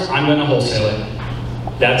 $500,000, I'm going to wholesale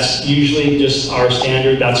it. That's usually just our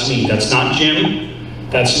standard. That's me. That's not Jim.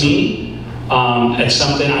 That's me. It's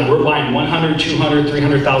something we're buying $100,000, $200,000,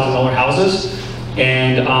 $300,000 houses.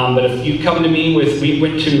 And but if you come to me with, we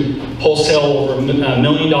went to wholesale over $1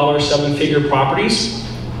 million, 7-figure properties.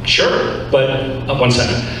 Sure, but one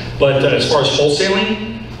second. But as far as wholesaling,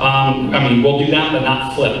 I mean, we'll do that, but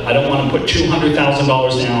not flip. I don't want to put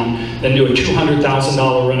 $200,000 down, then do a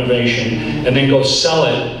 $200,000 renovation, and then go sell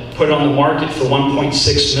it, put it on the market for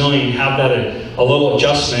 $1.6 million, have that a little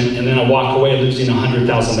adjustment, and then I walk away losing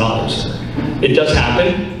 $100,000. It does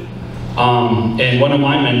happen. And one of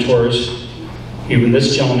my mentors, even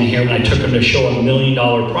this gentleman here, when I took him to show a $1 million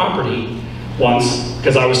property once,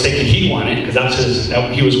 because I was thinking he wanted, because that's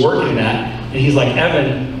he was working that, and he's like,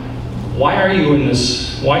 Evan, why are you in this?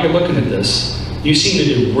 Why are you looking at this? You seem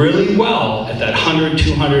to do really well at that 100,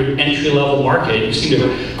 200 entry-level market. You seem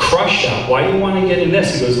to crush that. Why do you want to get in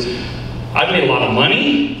this? He goes, I've made a lot of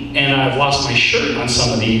money, and I've lost my shirt on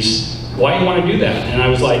some of these. Why do you want to do that? And I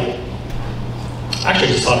was like, actually,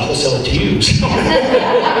 I just thought I'd wholesale it to you.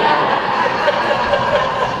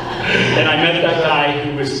 And I met that guy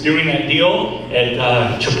who was doing that deal at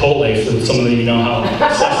Chipotle, for some of you know how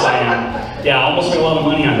obsessed I am. Yeah, I almost made a lot of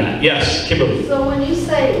money on that. Yes, Kimberly. So when you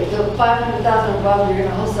say the 500,000 above you're going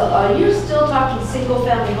to wholesale, are you still talking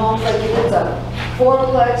single-family homes? Like if it's a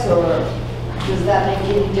fourplex, or does that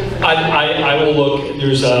make any difference? I will look.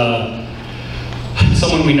 There's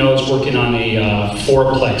someone we know is working on a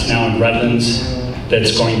fourplex now in Redlands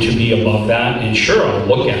that's going to be above that, and sure, I'll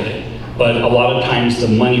look at it. But a lot of times the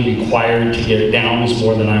money required to get it down is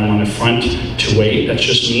more than I want to front to wait. That's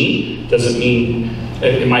just me. Doesn't mean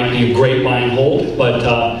it might be a great buy and hold, but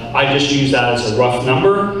I just use that as a rough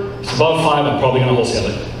number. If it's above 5, I'm probably going to wholesale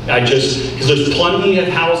it. Because there's plenty of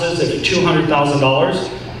houses at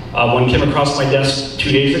 $200,000. One came across my desk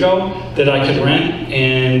 2 days ago that I could rent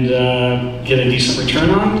and get a decent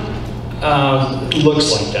return on.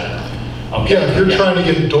 Looks like that. Okay. Yeah, if you're trying to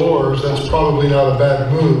get doors, that's probably not a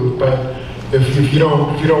bad move. But if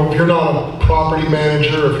you're not a property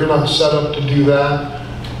manager, if you're not set up to do that,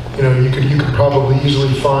 you could probably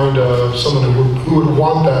easily find someone who would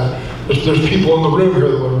want that. There's people in the room here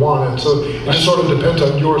that would want it. So it just sort of depends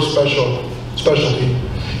on your specialty.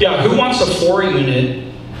 Yeah, who wants a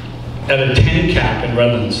 4-unit at a 10 cap in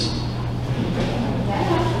Redlands?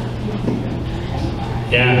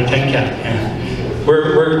 Yeah, 10 cap. Yeah.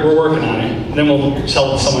 We're working on it. And then we'll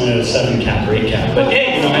sell it to someone at a 7 cap or 8 cap. But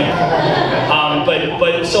hey,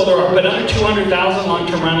 so there are. But under 200,000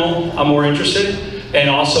 long-term rental, I'm more interested. And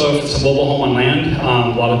also, if it's a mobile home on land,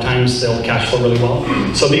 a lot of times they'll cash flow really well.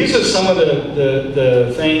 So these are some of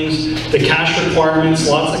the things, the cash requirements,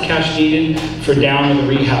 lots of cash needed for down in the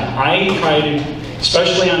rehab. I try to,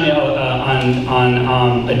 especially on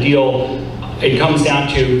a deal, it comes down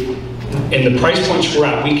to, in the price points we're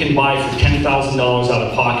at, we can buy for $10,000 out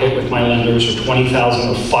of pocket with my lenders, or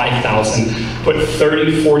 $20,000 or $5,000, put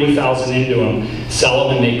 $30,000, $40,000 into them, sell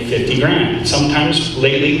them and make 50 grand. Sometimes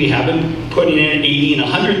lately we have been putting in $80,000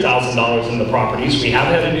 and $100,000 in the properties. We have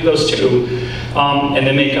had to do those too, and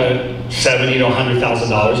then make a $70,000 to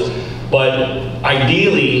 $100,000. But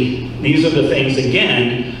ideally, these are the things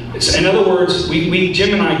again. In other words,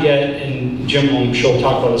 Jim and I get, and Jim, I'm sure will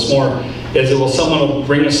talk about this more, is that someone will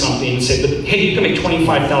bring us something and say, hey, you can make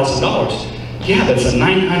 $25,000. Yeah, that's a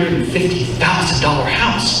 $950,000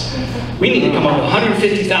 house. We need to come up with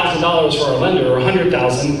 $150,000 for our lender, or $100,000,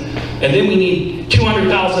 and then we need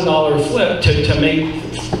 $200,000 flip to make.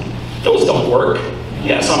 Those don't work.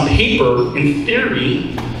 Yes, on paper, in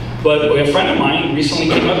theory, but a friend of mine recently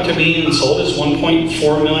came up to me and sold his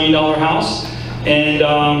 $1.4 million house, and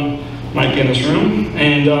might be in this room,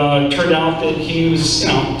 and it turned out that he was,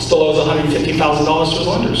 still owes $150,000 to his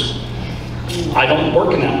lenders. I don't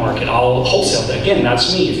work in that market. I'll wholesale that. Again,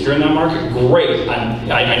 that's me. If you're in that market, great.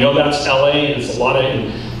 I know that's LA, and it's a lot of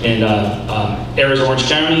in Arizona, Orange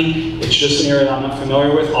County. It's just an area that I'm not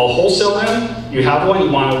familiar with. I'll wholesale them. You have one, you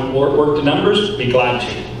want to work the numbers, be glad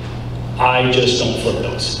to. I just don't flip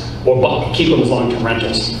those. Or keep them as long-term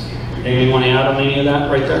rentals. Anyone want to add on any of that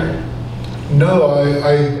right there? No,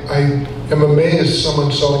 I am amazed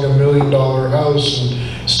someone selling $1 million house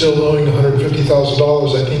and still owing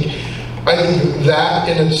 $150,000. I think that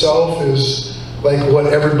in itself is like what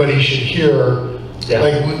everybody should hear. Yeah.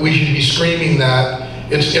 Like we should be screaming that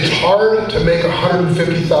it's hard to make a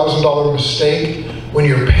 $150,000 mistake when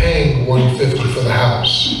you're paying $150 for the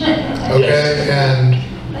house. Okay, Yes. and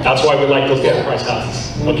That's why we like those low Yeah. price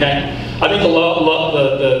houses, okay? I think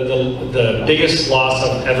the biggest loss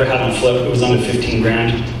I've ever had on flip, it was under 15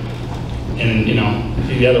 grand. And you know,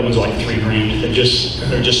 the other ones are like 3 grand. They're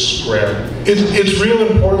just rare. it's real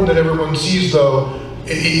important that everyone sees though.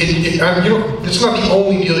 It's not the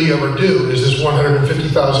only deal you ever do. Is this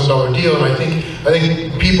 $150,000 deal? And I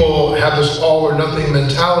think people have this all or nothing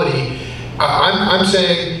mentality. I'm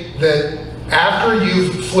saying that after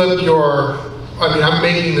you've flipped your, I'm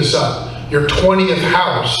making this up, your 20th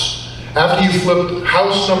house, after you flipped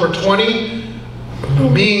house number 20,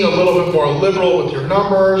 being a little bit more liberal with your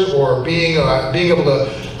numbers, or being able to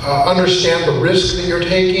understand the risk that you're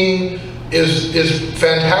taking is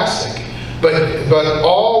fantastic. But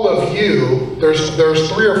all of you, there's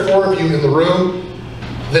 3 or 4 of you in the room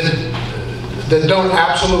that don't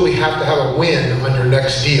absolutely have to have a win on your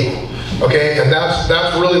next deal. Okay, and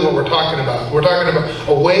that's really what we're talking about. We're talking about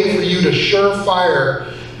a way for you to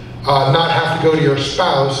surefire not have to go to your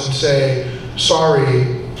spouse and say,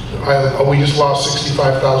 sorry, we just lost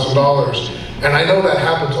 $65,000. And I know that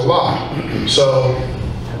happens a lot, so.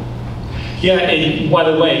 Yeah, and by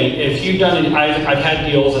the way, if you've done it, I've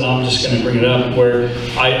had deals, and I'm just going to bring it up, where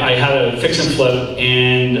I had a fix and flip,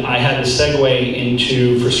 and I had to segue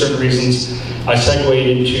into, for certain reasons, I segued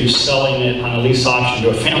into selling it on a lease option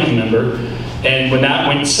to a family member. And when that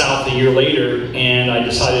went south a year later, and I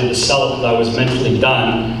decided to sell it because I was mentally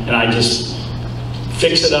done, and I just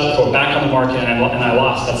fixed it up, go back on the market, and I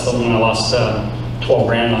lost. That's the one I lost 12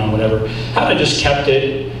 grand on, whatever. Had I just kept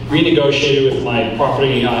it, renegotiated with my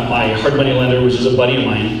property, my hard money lender, which is a buddy of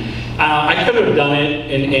mine. I could have done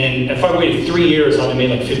it, and if I waited 3 years, I'd have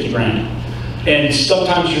made like 50 grand. And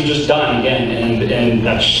sometimes you're just done again, and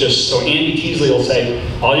that's just, so Andy Teasley will say,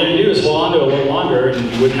 all you have to do is hold on to it a little longer,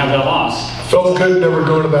 and you wouldn't have that loss. Felt good never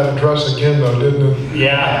going to that address again though, didn't it?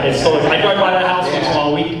 Yeah, it's so, I drive by that house once in a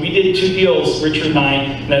while. We did 2 deals, Richard and I,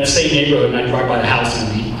 in that same neighborhood, and I drive by the house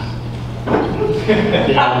and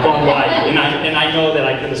I'm going by, and I know that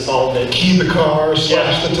I could have solved it. Key the car,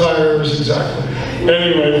 slash the tires, exactly.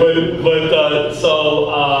 Anyway,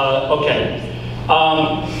 okay.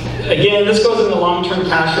 Again, this goes into long-term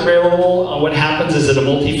cash available. What happens is that a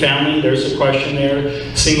multifamily, there's a question there,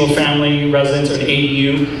 single-family residence or an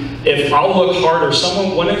ADU. If I'll look harder,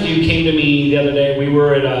 one of you came to me the other day, we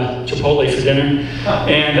were at Chipotle for dinner,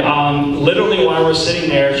 and literally while we're sitting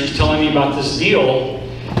there, she's telling me about this deal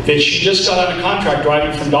that she just got on a contract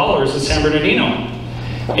driving from Dollars to San Bernardino.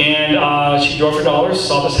 And she drove for Dollars,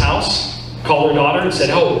 saw this house, called her daughter and said,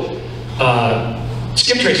 oh,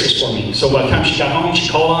 skip traces for me. So by the time she got home, she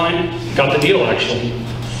called on it, got the deal actually.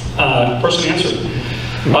 Person answered.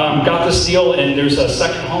 Got this deal, and there's a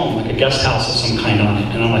second home, like a guest house of some kind on it.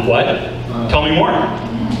 And I'm like, what? Tell me more.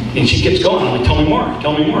 And she keeps going. I'm like, tell me more,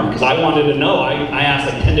 because I wanted to know. I asked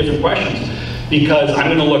like 10 different questions, because I'm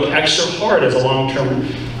going to look extra hard as a long-term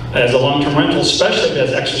rental, especially if it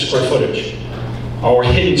has extra square footage or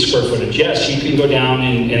hidden square footage. Yes, you can go down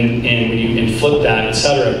and flip that,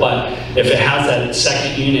 etc. But if it has that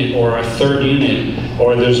second unit or a third unit,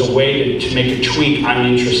 or there's a way to make a tweak, I'm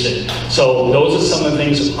interested. So those are some of the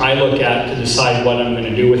things I look at to decide what I'm going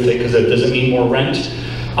to do with it, because it doesn't mean more rent.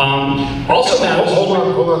 Also, Hold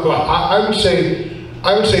on. I would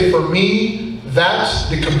say for me, that's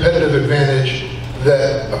the competitive advantage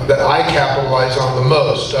that I capitalize on the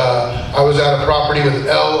most. I was at a property with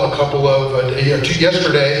Elle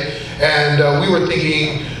yesterday, and we were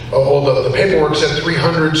thinking, the paperwork said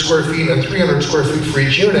 300 square feet and 300 square feet for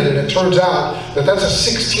each unit, and it turns out that that's a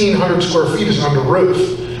 1,600 square feet is under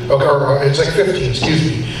roof. Okay, or it's like 15, excuse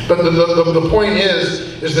me. But the point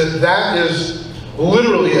is that is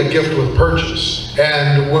literally a gift with purchase.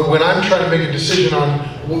 And when I'm trying to make a decision on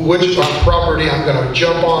which property I'm going to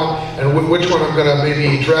jump on and which one I'm going to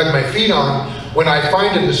maybe drag my feet on, when I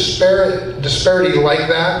find a disparity like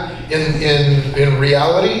that in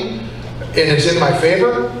reality, and it's in my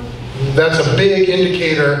favor, that's a big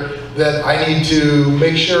indicator that I need to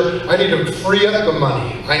make sure, I need to free up the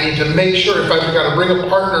money. I need to make sure if I've got to bring a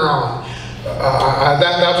partner on,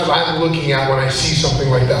 that's what I'm looking at when I see something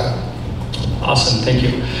like that. Awesome, thank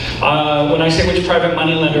you. When I say which private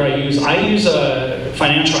money lender I use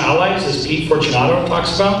Financial Allies, as Pete Fortunato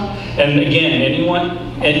talks about. And again,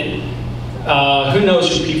 who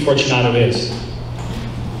knows who Pete Fortunato is?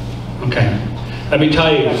 Okay, let me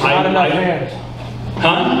tell you. Not enough hands.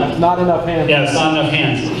 Huh? That's not enough hands. Yeah, it's not enough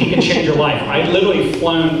hands. He can change your life. I literally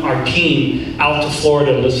flown our team out to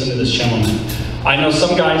Florida to listen to this gentleman. I know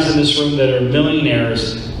some guys in this room that are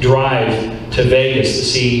millionaires drive to Vegas to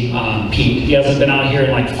see Pete. He hasn't been out here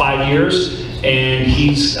in like 5 years, and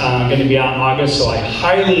he's going to be out in August, so I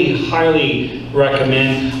highly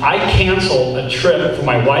recommend. I canceled a trip for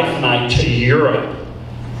my wife and I to Europe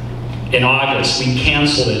in August. We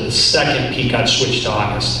canceled it the second Pete got switched to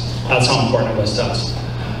August. That's how important it was to us.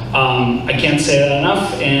 I can't say that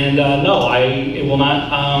enough, and no, it will not,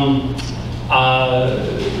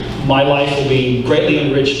 my life will be greatly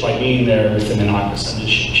enriched by being there with him in August. I'm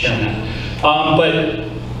just sharing that.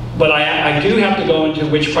 But I do have to go into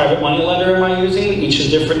which private money lender am I using. Each has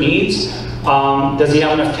different needs. Does he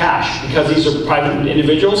have enough cash? Because these are private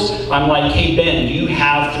individuals, I'm like, hey Ben, do you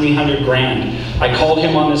have 300 grand? I called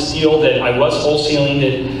him on this deal that I was wholesaling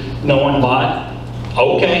that no one bought.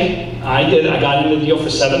 Okay, I did. I got him the deal for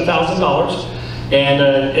 $7,000. And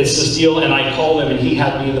it's this deal, and I called him and he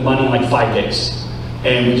had me the money in like 5 days.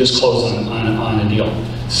 And we just closed on a deal.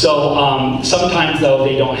 So sometimes though,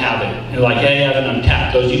 they don't have it. They're like, hey, I have it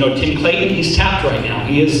untapped. Those, you know, Tim Clayton, he's tapped right now.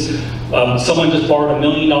 He is, someone just borrowed $1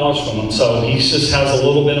 million from him. So he just has a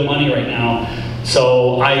little bit of money right now.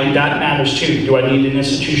 So that matters too. Do I need an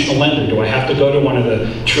institutional lender? Do I have to go to one of the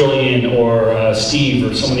Trillion or Steve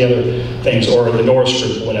or some of the other things, or the Norris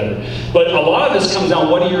Group or whatever? But a lot of this comes down,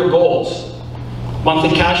 what are your goals?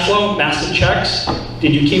 Monthly cash flow, massive checks.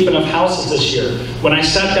 Did you keep enough houses this year? When I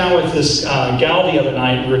sat down with this gal the other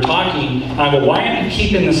night, we were talking, and I go, why aren't you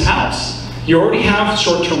keeping this house? You already have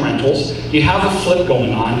short-term rentals, you have a flip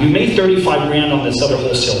going on, you made 35 grand on this other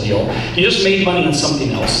wholesale deal, you just made money on something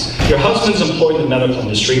else. Your husband's employed in the medical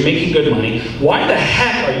industry, making good money. Why the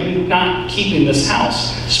heck are you not keeping this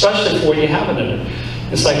house? Especially for what you have in it.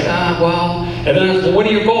 It's like, well, and then I go, well, what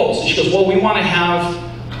are your goals? And she goes, well, we want to have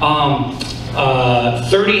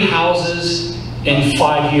 30 houses in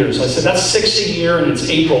 5 years. I said, that's 6 a year, and it's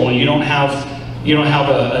April, and you don't have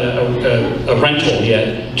a rental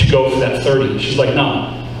yet to go for that 30. She's like,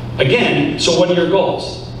 no. Again, so what are your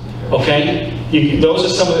goals? Okay, those are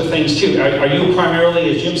some of the things too. Are you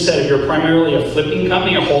primarily, as Jim said, if you're primarily a flipping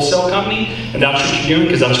company, a wholesale company, and that's what you're doing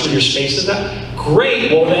because that's where your space is at?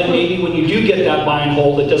 Great, well then maybe when you do get that buy and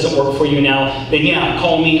hold that doesn't work for you now, then yeah,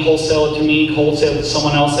 call me, wholesale it to me, wholesale it to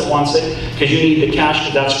someone else that wants it, because you need the cash,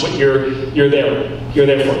 because that's what you're there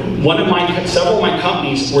for. Several of my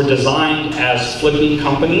companies were designed as flipping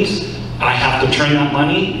companies. I have to turn that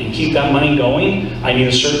money and keep that money going. I need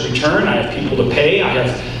a certain return. I have people to pay. I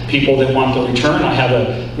have people that want the return. I have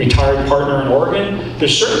a retired partner in Oregon.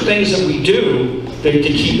 There's certain things that we do to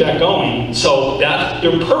keep that going. So that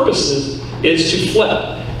their purpose is to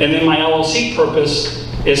flip. And then my LLC purpose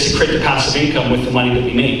is to create the passive income with the money that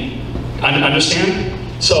we make. Understand?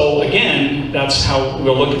 So again, that's how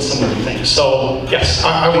we'll look at some of the things. So yes.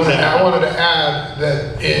 I wanted to add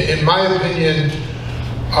that in my opinion,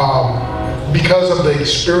 because of the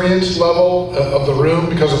experience level of the room,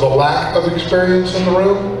 because of the lack of experience in the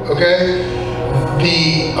room, okay?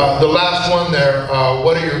 The last one there,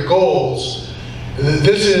 what are your goals?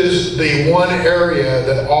 This is the one area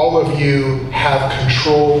that all of you have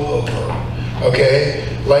control over, okay?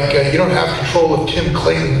 Like you don't have control if Tim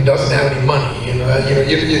Clayton doesn't have any money.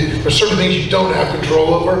 There's certain things you don't have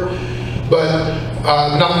control over, but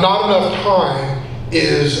not enough time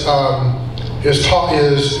is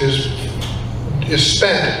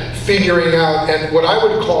spent figuring out, and what I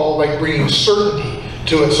would call like bringing certainty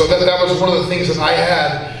to it. So that was one of the things that I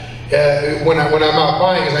had when I'm out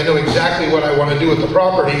buying, is I know exactly what I want to do with the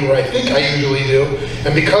property, or I think I usually do,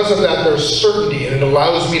 and because of that, there's certainty, and it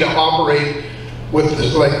allows me to operate with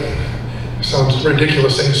this, like, sounds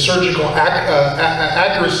ridiculous saying surgical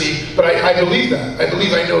accuracy, but I believe that. I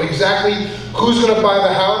believe I know exactly who's going to buy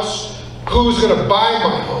the house, who's going to buy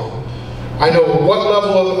my home. I know what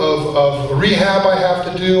level of rehab I have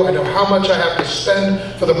to do. I know how much I have to spend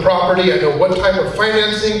for the property. I know what type of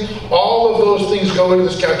financing. All of those things go into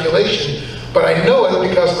this calculation. But I know it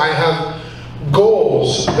because I have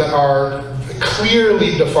goals that are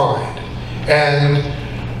clearly defined. And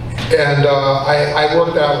I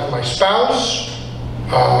worked out with my spouse.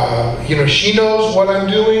 She knows what I'm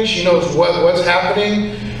doing. She knows what's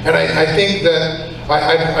happening. And I think that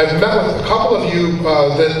I've met with a couple of you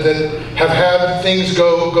that have had things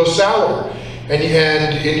go sour, and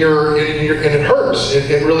it hurts.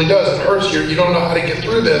 It really does. It hurts. You don't know how to get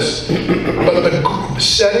through this. But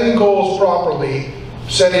setting goals properly,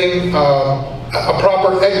 setting a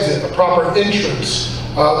proper exit, a proper entrance.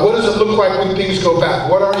 What does it look like when things go bad?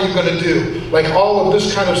 What are you going to do? Like all of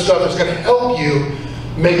this kind of stuff is going to help you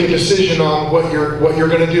make a decision on what you're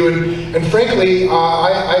going to do. And frankly,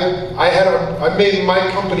 I made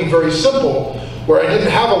my company very simple, where I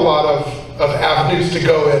didn't have a lot of of avenues to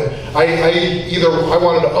go in. I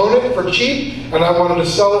wanted to own it for cheap, and I wanted to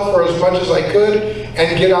sell it for as much as I could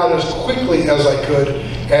and get out as quickly as I could.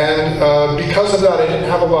 And because of that, I didn't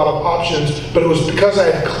have a lot of options, but it was because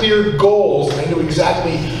I had clear goals and I knew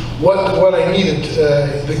exactly what I needed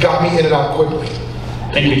that got me in and out quickly.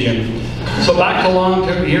 Thank you, Jim. So back to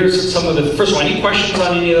long-term, here's some of the, first of all, any questions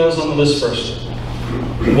on any of those on the list first?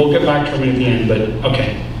 We'll get back to them at the end, but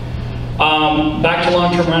okay. Back to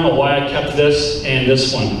long-term rental, why I kept this and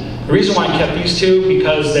this one. The reason why I kept these two,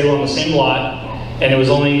 because they were on the same lot, and it was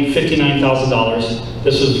only $59,000.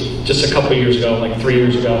 This was just a couple of years ago, like 3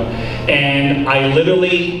 years ago. And I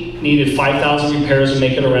literally needed 5,000 repairs to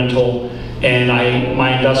make it a rental, and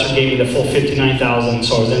my investor gave me the full $59,000,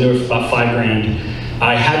 so I was into it for about $5 grand.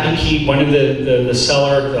 I had to keep, one of the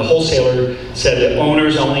seller, the wholesaler, said that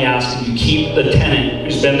owners only ask if you keep the tenant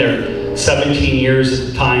who's been there 17 years at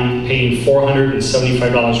the time, paying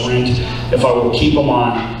 $475 rent, if I will keep him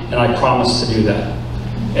on, and I promised to do that.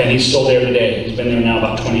 And he's still there today. He's been there now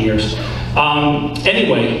about 20 years.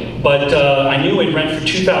 Anyway, but I knew I'd rent for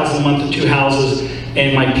 $2,000 a month to 2 houses,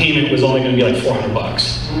 and my payment was only going to be like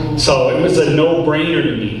 $400. So it was a no-brainer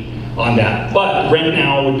to me on that. But rent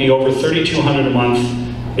now would be over $3,200 a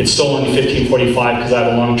month. It's still only $1,545 because I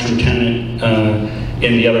have a long-term tenant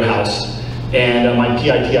in the other house. And my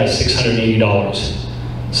PITI is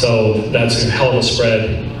 $680. So that's a hell of a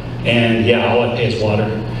spread. And yeah, all I pay is water.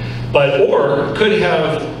 But, or could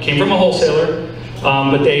have, came from a wholesaler,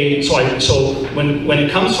 but they, so when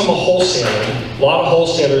it comes from a wholesaler, a lot of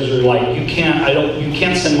wholesalers are like, you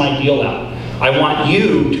can't send my deal out. I want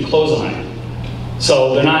you to close on it.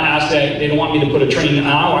 So they're not asking, they don't want me to put a train,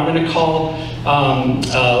 I'm going to call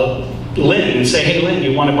Lynn and say, hey Lynn,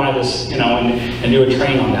 you want to buy this, you know, and do a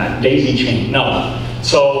train on that, daisy chain. No.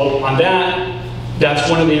 So on that, that's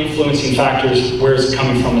one of the influencing factors where it's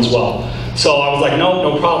coming from as well. So I was like,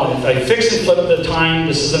 no problem. If I fix and flip at the time,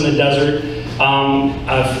 this is in the desert,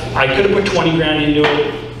 I could have put 20 grand into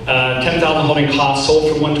it, 10,000 holding costs, sold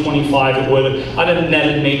for 125, it would have, I'd have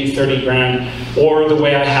netted maybe 30 grand, or the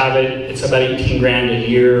way I have it, it's about 18 grand a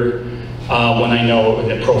year when I know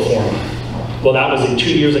that pro forma. Well, that was in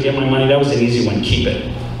 2 years I get my money, that was an easy one, keep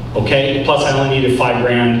it, okay? Plus I only needed 5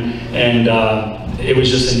 grand, and it was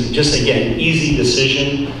just again, easy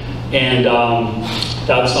decision, and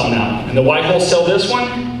that's on that. And the why wholesale this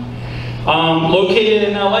one? Located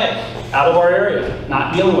in LA, out of our area,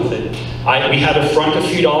 not dealing with it. We had to front a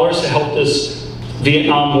few dollars to help this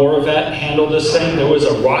Vietnam War vet handle this thing. There was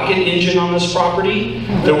a rocket engine on this property.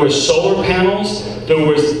 There was solar panels. There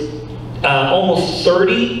was almost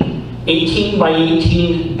 30 18 by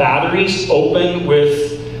 18 batteries open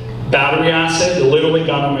with battery acid. It literally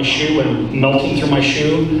got on my shoe and melting through my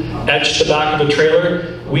shoe, etched the back of the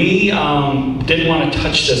trailer. We didn't want to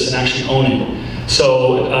touch this and actually own it.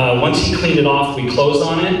 So once he cleaned it off, we closed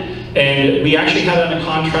on it. And we actually had it on a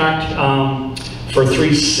contract for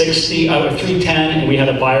 $360, $310, and we had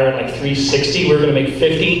a buyer at like $360. We were going to make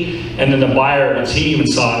 $50, and then the buyer, as he even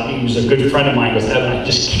saw it, he was a good friend of mine, goes, Evan, I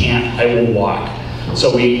just can't, I will walk.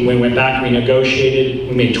 So we went back, we negotiated,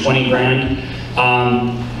 we made 20 grand.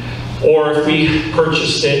 Or if we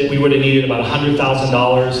purchased it, we would have needed about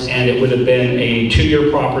 $100,000, and it would have been a 2-year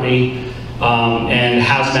property and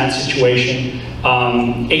hazmat situation.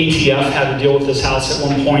 ATF had to deal with this house at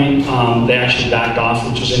one point. They actually backed off,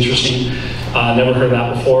 which was interesting. Never heard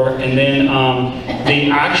that before. And then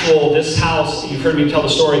this house, you've heard me tell the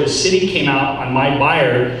story, the city came out on my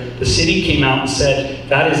buyer, the city came out and said,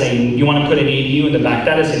 that is you want to put an ADU in the back,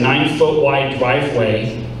 that is a 9-foot wide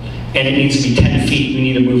driveway, and it needs to be 10 feet, we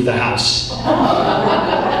need to move the house.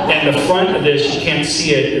 And the front of this, you can't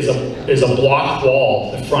see it, is a block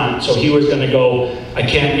wall, the front. So he was going to go, I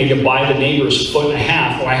can buy the neighbor's 1.5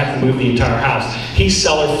 feet, or I have to move the entire house. He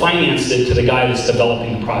seller financed it to the guy that's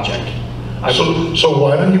developing the project. So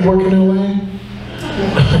why don't you work in LA?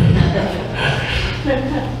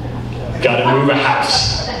 Gotta move a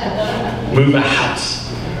house. Move a house.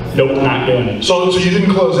 Nope, not doing it. So you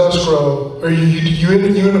didn't close escrow, or you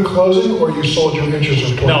ended up closing, or you sold your interest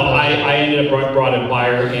in 20? No, I ended up brought a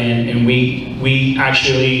buyer in, and we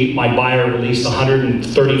actually, my buyer released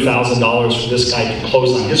 $130,000 for this guy to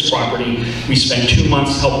close on his property. We spent 2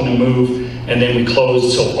 months helping him move, and then we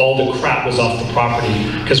closed, so all the crap was off the property,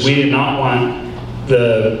 because we did not want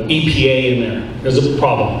the EPA in there. There's a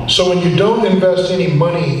problem. So when you don't invest any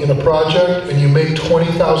money in a project and you make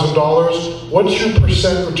 $20,000, what's your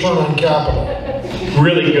 % return on capital?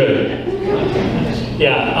 Really good.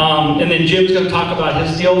 Yeah, and then Jim's going to talk about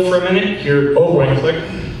his deal for a minute. Here, right click.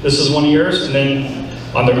 This is one of yours, and then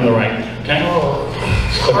on the right, okay?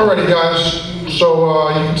 Alrighty guys, So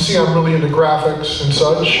you can see I'm really into graphics and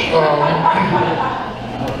such.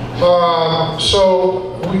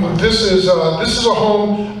 This is a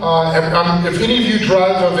home. If any of you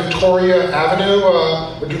drive Victoria Avenue,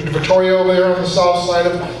 Victoria over there on the south side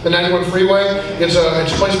of the 91 freeway, it's a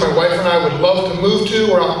place my wife and I would love to move to.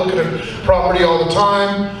 We're out looking at property all the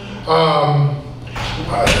time.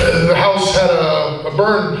 The house had a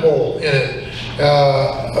burn hole in it.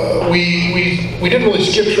 We didn't really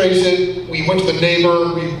skip trace it. We went to the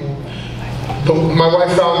neighbor. My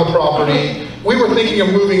wife found the property. We were thinking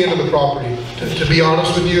of moving into the property. To be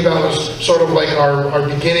honest with you, that was sort of like our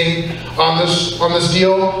beginning on this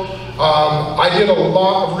deal. I did a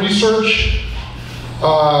lot of research,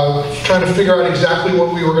 trying to figure out exactly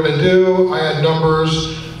what we were going to do. I had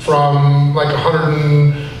numbers from like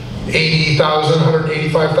 $180,000,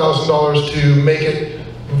 $185,000 to make it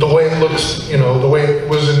the way it looks, you know, the way it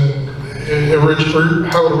was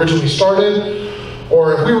how it originally started.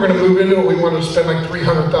 Or if we were going to move into it, we wanted to spend like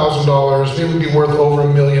 $300,000. It would be worth over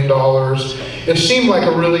 $1 million. It seemed like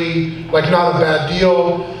a really, not a bad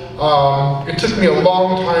deal. It took me a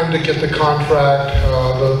long time to get the contract.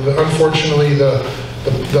 Unfortunately, the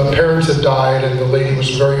parents had died, and the lady was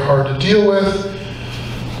very hard to deal with.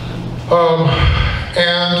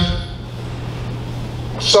 And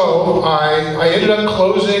so I ended up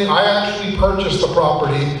closing. I actually purchased the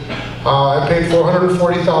property. I paid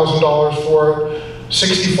 $440,000 for it.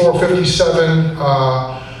 6457.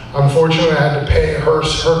 Unfortunately, I had to pay her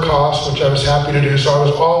cost, which I was happy to do. So I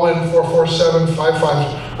was all in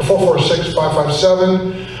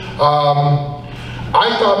 446,557.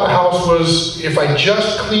 I thought the house was, if I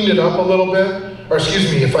just cleaned it up a little bit, or excuse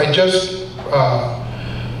me, if I just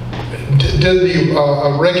did the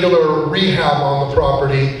regular rehab on the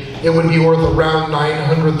property, it would be worth around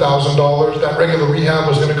 $900,000. That regular rehab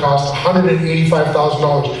was going to cost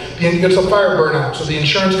 $185,000. It's a fire burnout, so the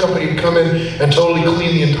insurance company would come in and totally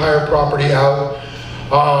clean the entire property out.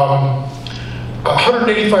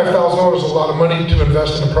 $185,000 is a lot of money to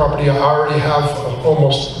invest in a property I already have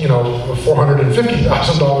almost,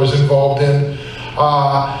 $450,000 involved in.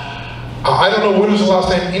 I don't know, when was the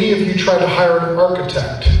last time any of you tried to hire an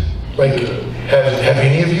architect? Have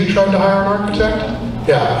any of you tried to hire an architect?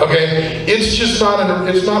 Yeah, okay. It's just not a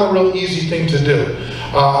real easy thing to do.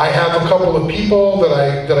 I have a couple of people that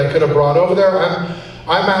I could have brought over there. I'm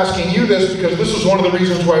asking you this because this is one of the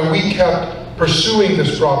reasons why we kept pursuing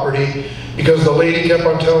this property, because the lady kept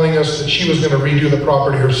on telling us that she was going to redo the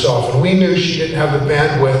property herself, and we knew she didn't have the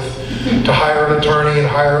bandwidth to hire an attorney and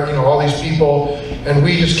hire all these people, and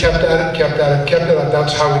we just kept at it.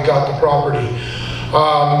 That's how we got the property.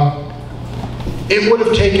 It would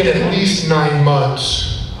have taken at least 9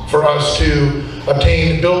 months for us to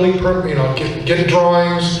obtain building permit, get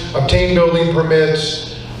drawings, obtain building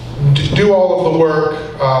permits, do all of the work,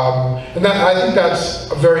 and I think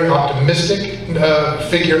that's a very optimistic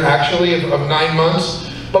figure actually of 9 months.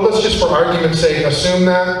 But let's just, for argument's sake, assume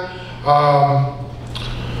that.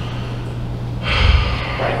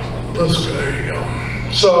 There you go.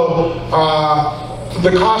 So.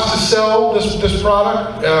 The cost to sell this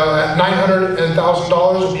product at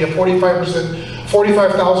 $900,000 would be a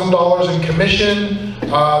 $45,000 in commission.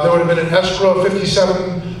 There would have been an escrow of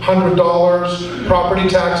 $5,700. Property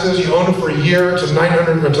taxes, you own it for a year. It's a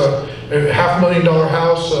 $500,000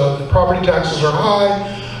 house. The property taxes are high.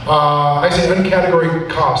 I say uncategory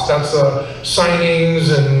costs. That's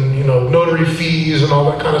signings and notary fees and all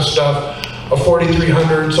that kind of stuff. Of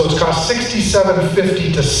 $4,300. So it's cost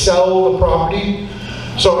 $6,750 to sell the property.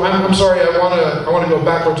 So I'm sorry, I want to go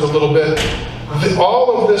backwards a little bit.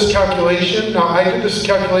 All of this calculation, now I did this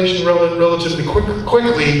calculation relatively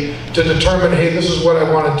quickly to determine, hey, this is what I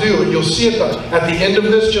want to do. And you'll see at the end of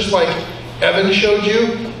this, just like Evan showed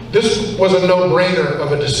you, this was a no-brainer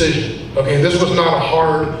of a decision. Okay, this was not a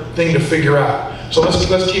hard thing to figure out. So let's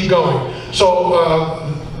keep going. So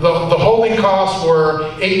the holding costs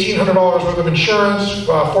were $1,800 worth of insurance,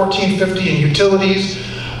 $1,450 in utilities,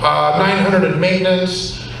 $900 in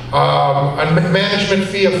maintenance, a management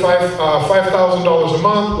fee of $5,000 a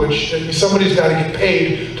month, which somebody's got to get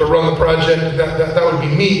paid to run the project. That would be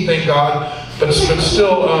me, thank God. But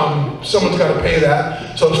still, someone's got to pay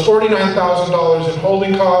that. So it's $49,000 in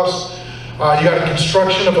holding costs. You got a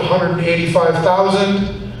construction of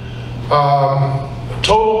 $185,000.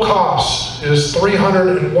 Total cost is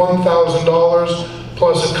 $301,000.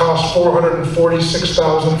 Plus it costs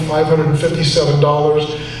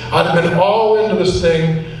 $446,557. I'd have been all into this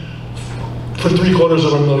thing for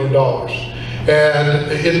 $750,000.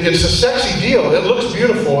 And it's a sexy deal. It looks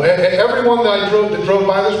beautiful. And everyone that drove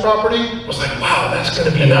by this property was like, wow, that's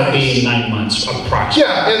going to be And nice. that'll be in 9 months, approximately.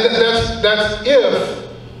 Yeah, and that's if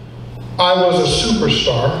I was a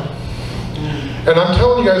superstar. And I'm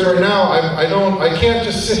telling you guys right now, I can't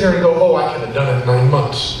just sit here and go, oh, I could have done it in 9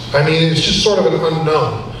 months. I mean, it's just sort of an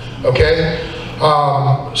unknown, okay?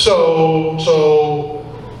 So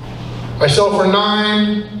I sell for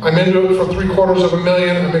 9, I'm into it for $750,000,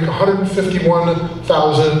 I make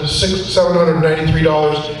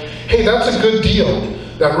 $151,793. Hey, that's a good deal.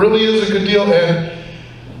 That really is a good deal,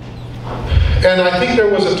 and I think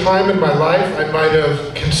there was a time in my life I might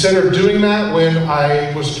have considered doing that when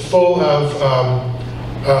I was full of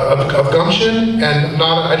gumption, and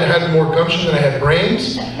I had more gumption than I had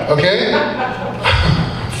brains, okay?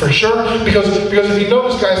 For sure, because if you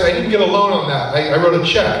notice, guys, I didn't get a loan on that. I wrote a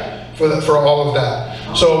check for all of that.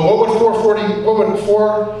 So what would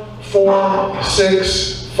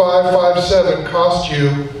 446,557 cost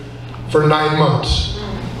you for 9 months?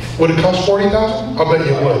 Would it cost $40,000? I'll bet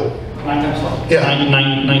you it would. 9 times 5. Yeah.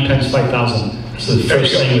 9 times 5,000. So the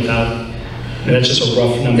first thing without, and that's just a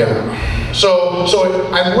rough number. Yeah. So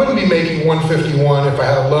I wouldn't be making 151 if I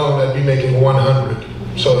had a loan. I'd be making 100.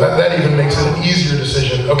 So that even makes it an easier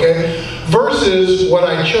decision, okay? Versus what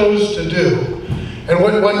I chose to do. And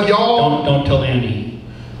what y'all... Don't tell Andy.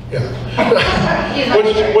 Yeah.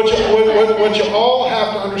 what you all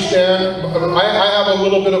have to understand, I have a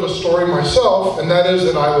little bit of a story myself, and that is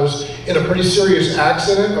that I was in a pretty serious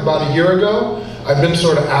accident about a year ago. I've been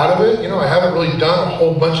sort of out of it. You know, I haven't really done a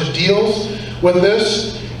whole bunch of deals with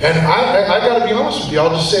this. And I got to be honest with you, I'll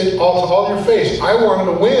just say it all to all your face. I wanted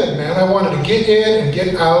to win, man. I wanted to get in and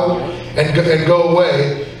get out and go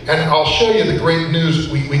away. And I'll show you the great news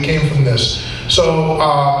we came from this. So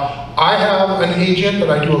I have an agent that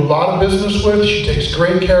I do a lot of business with. She takes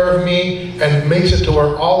great care of me and makes it to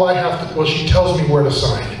where all I have to, well, she tells me where to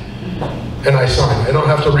sign. And I sign. I don't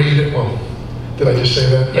have to read it. Well, did I just say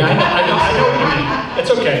that? Yeah, I know what you mean. It's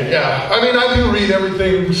okay. Yeah, I mean, I do read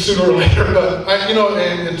everything sooner or later, but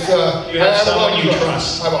it's You have someone you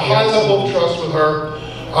trust. I have a high level of trust with her.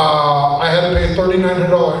 I had to pay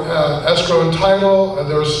 $3,900 escrow and title.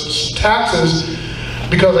 There's taxes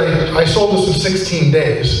because I sold this in 16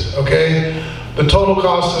 days. Okay, the total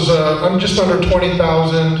cost is I'm just under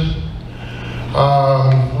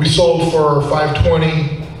 $20,000. We sold for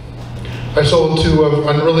 $520. I sold to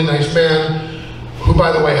a really nice man, who,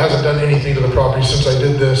 by the way, hasn't done anything to the property since I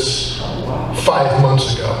did this 5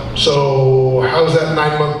 months ago. So how's that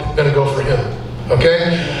 9 month gonna go for him?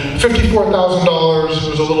 Okay, $54,000. It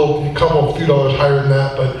was a few dollars higher than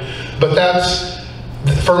that, but that's,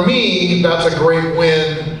 for me, that's a great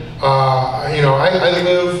win. You know, I'm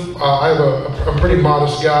a pretty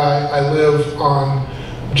modest guy. I live on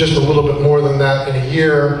just a little bit more than that in a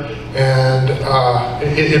year. And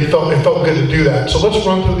it felt good to do that. So let's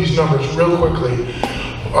run through these numbers real quickly.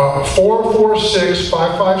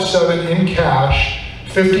 446,557 in cash,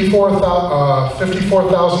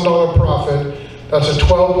 $54,000 profit. That's a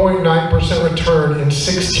 12.9% return in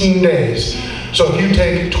 16 days. So if you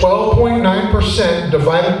take 12.9%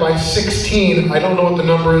 divided by 16, I don't know what the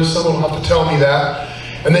number is, someone will have to tell me that,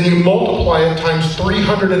 and then you multiply it times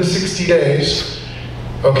 360 days,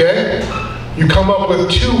 okay? You come up with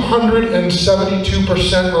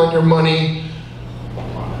 272% on your money.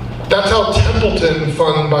 That's how Templeton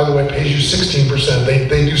Fund, by the way, pays you 16%.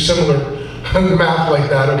 They do similar math like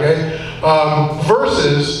that, okay?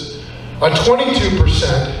 Versus a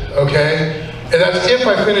 22%, okay? And that's if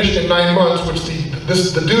I finished in 9 months, which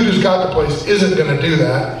the dude who's got the place isn't gonna do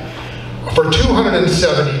that. For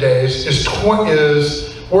 270 days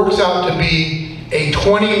works out to be a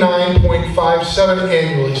 29.57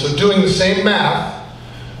 annually. So doing the same math,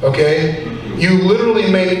 okay, you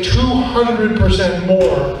literally make 200%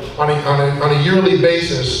 more on a yearly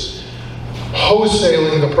basis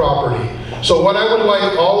wholesaling the property. So what I would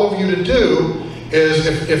like all of you to do is,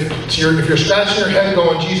 if you're scratching your head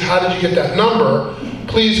going, geez, how did you get that number?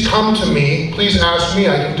 Please come to me. Please ask me.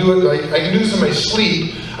 I can do it. I can do this in my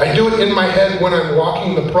sleep. I do it in my head when I'm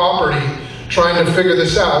walking the property, trying to figure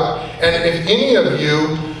this out. And if any of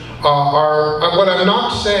you what I'm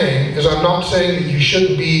not saying is, I'm not saying that you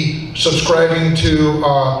shouldn't be subscribing to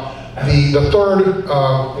the third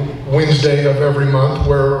Wednesday of every month,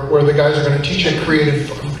 where the guys are going to teach you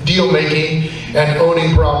creative deal making and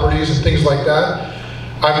owning properties and things like that.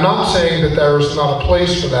 I'm not saying that there's not a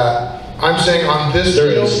place for that. I'm saying on this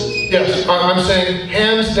deal, yes, I'm saying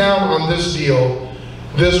hands down on this deal,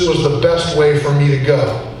 this was the best way for me to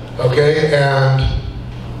go, okay? And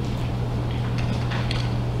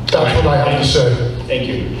that's what I have to say. Thank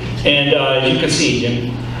you. And you can see,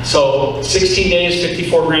 Jim. So 16 days,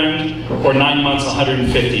 54 grand, or 9 months,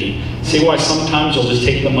 150. See why sometimes you'll just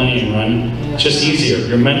take the money and run? It's just easier,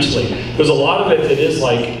 you're mentally. There's a lot of it that is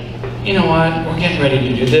like, you know what, we're getting ready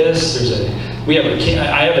to do this. I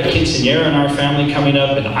have a quinceañera in our family coming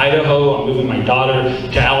up in Idaho. I'm moving my daughter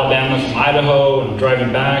to Alabama from Idaho, and I'm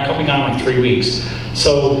driving back. I'll be gone like 3 weeks.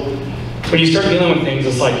 So when you start dealing with things,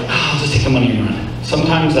 it's like, I'll just take the money and run.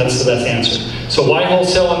 Sometimes that's the best answer. So why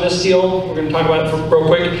wholesale on this deal? We're going to talk about it real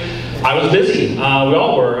quick. I was busy. We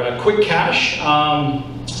all were. Quick cash.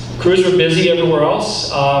 Crews were busy everywhere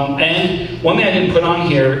else. And one thing I didn't put on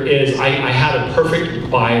here is I had a perfect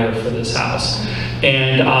buyer for this house.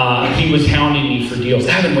 And he was hounding me for deals.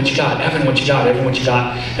 Evan, what you got? Evan, what you got? Evan, what you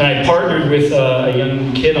got? And I partnered with a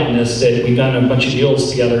young kid on this that we've done a bunch of deals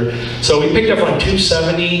together. So we picked up like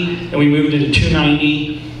 270 and we moved it to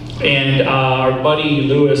 290. And our buddy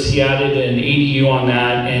Lewis, he added an ADU on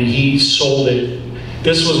that and he sold it.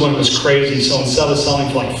 This was when it was crazy. So instead of selling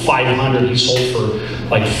for like 500, he sold for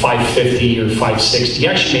like 550 or 560. He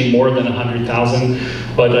actually made more than 100,000,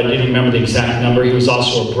 but I didn't remember the exact number. He was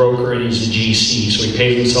also a broker and he's a GC. So he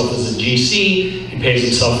pays himself as a GC, he pays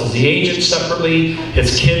himself as the agent separately.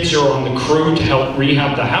 His kids are on the crew to help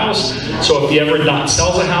rehab the house. So if he ever not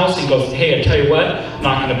sells a house, he goes, hey, I tell you what, I'm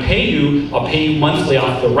not gonna pay you, I'll pay you monthly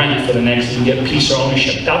off the rent for the next, and you get a piece of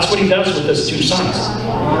ownership. That's what he does with his 2 sons.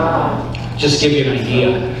 Just give you an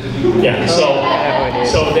idea. Yeah,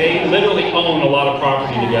 so they literally own a lot of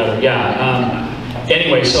property together. Yeah.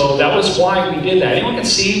 Anyway, so that was why we did that. Anyone can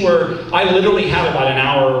see where I literally had about an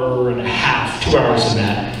hour and a half, 2 hours in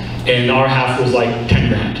that, and our half was like 10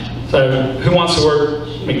 grand. So who wants to work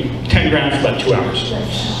 10 grand for about 2 hours,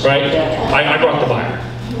 right? I brought the buyer.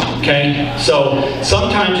 Okay, so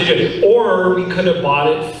sometimes you do, or we could have bought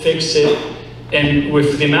it, fixed it. And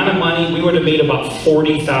with the amount of money, we would have made about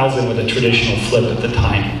 40,000 with a traditional flip at the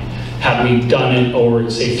time, had we done it over,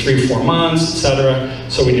 say, 3-4 months, etc.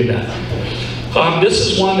 So we did that. This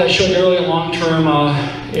is one that I showed you earlier, long-term.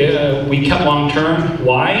 We kept long-term.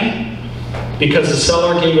 Why? Because the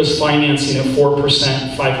seller gave us financing at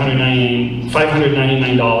 4%,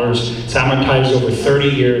 $599. It's amortized over 30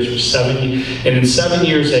 years for 70, and in 7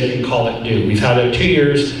 years they can call it due. We've had it 2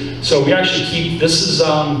 years, so we actually keep. This is.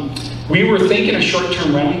 We were thinking of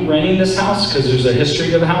short-term renting this house because there's a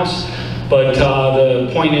history of the house, but the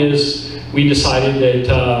point is we decided that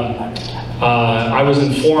I was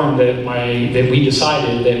informed that we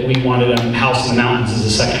decided that we wanted a house in the mountains as a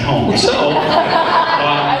second home. So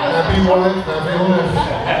happy wife, happy life.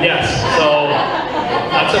 Yes, so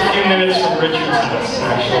that's a few minutes from Richard's house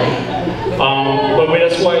actually, but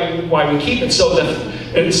that's why we keep it.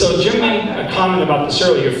 And so Jim made a comment about this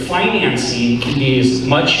earlier. Financing can be as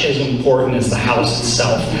much as important as the house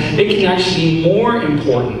itself. It can actually be more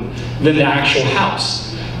important than the actual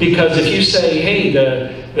house. Because if you say, hey,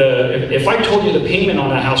 if I told you the payment on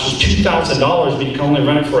that house was $2,000, but you can only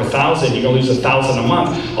rent it for $1,000, you're gonna lose $1,000 a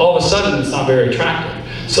month, all of a sudden it's not very attractive.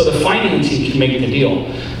 So the financing can make the deal.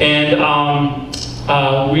 And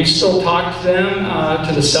we still talk to them,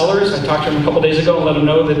 to the sellers. I talked to them a couple days ago and let them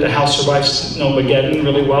know that the house survives Snowmageddon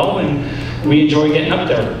really well, and we enjoy getting up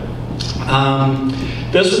there.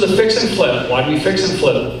 This was a fix and flip. Why do we fix and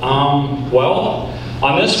flip? Well,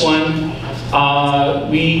 on this one,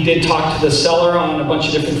 we did talk to the seller on a bunch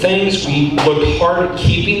of different things. We looked hard at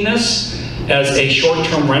keeping this as a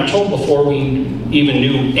short-term rental before we even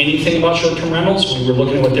knew anything about short-term rentals. We were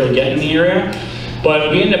looking at what they were getting in the area.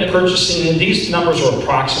 But we ended up purchasing, these numbers were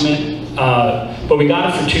approximate, but we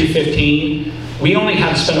got it for $215. We only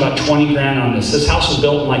had to spend about 20 grand on this. This house was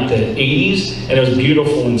built in like the 80s, and it was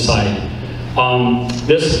beautiful inside.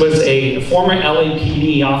 This was a former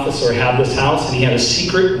LAPD officer had this house, and he had a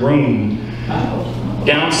secret room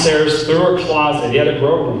downstairs through a closet. He had a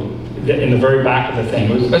grow room in the very back of the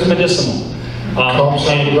thing. It was medicinal. Yeah,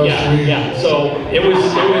 so it was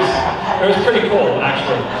pretty cool,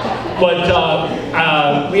 actually. But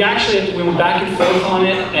we went back and forth on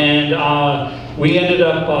it, and we ended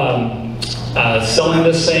up selling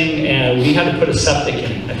this thing, and we had to put a septic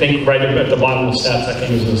in. I think right at the bottom of the steps, I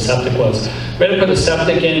think where the septic was. We had to put a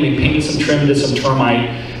septic in, we painted some trim, did some termite,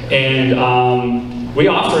 and we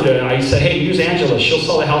offered it. I said, hey, use Angela, she'll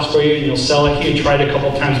sell the house for you, and you'll sell it. He had tried it a couple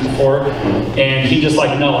times before, and he just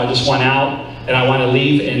like, no, I just want out. And I want to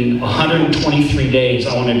leave in 123 days.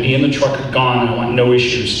 I want to be in the truck gone, and I want no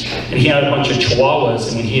issues. And he had a bunch of chihuahuas,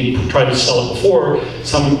 and when he had tried to sell it before,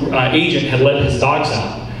 some agent had let his dogs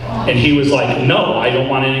out. And he was like, no, I don't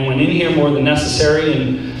want anyone in here more than necessary.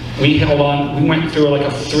 And we held on, we went through like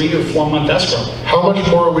a 3 or 4 month escrow. How much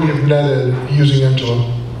more would you have netted using Angela?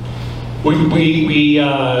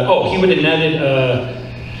 he would have netted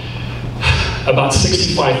about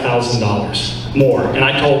 $65,000 more. And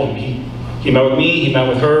I told him, he met with me, he met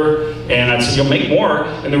with her, and I said, you'll make more.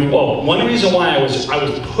 And then, well, one reason why I was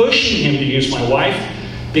pushing him to use my wife,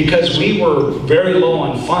 because we were very low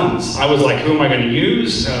on funds. I was like, who am I going to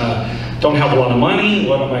use? Don't have a lot of money.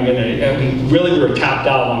 What am I going to? And we were tapped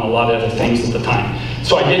out on a lot of other things at the time.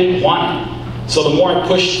 So I didn't want it. So the more I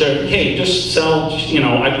pushed to, hey, just sell,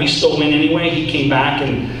 we still win anyway. He came back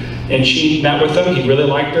and she met with him. He really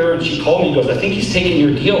liked her, and she called me. He goes, I think he's taking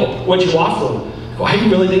your deal. What'd you offer him? Well, I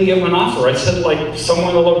really didn't give him an offer. I said like somewhere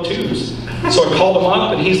in the low twos. So I called him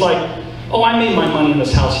up, and he's like, oh, I made my money in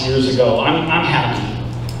this house years ago. I'm happy.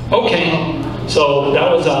 Okay. So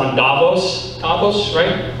that was on Davos,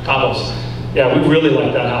 right? Davos. Yeah, we really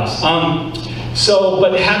liked that house.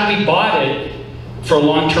 But had we bought it for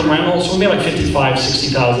long-term rentals, we made like 55,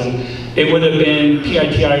 60,000. It would have been,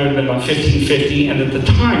 PITI would have been about 1,550, and at the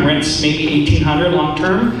time, rents maybe 1,800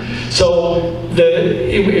 long-term. So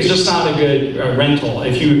it's just not a good rental.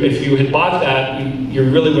 If you had bought that, you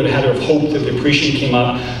really would have had to have hoped that the appreciation came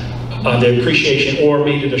up, the appreciation, or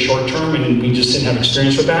maybe the short-term, and we just didn't have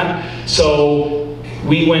experience with that. So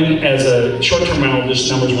we went as a short-term rental,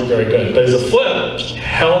 just numbers weren't very good. But as a flip,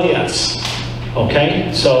 hell yes.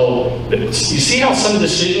 Okay, so you see how some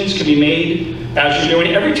decisions can be made as you're doing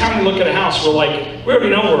it. Every time we look at a house, we're like, we already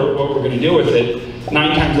know what we're going to do with it.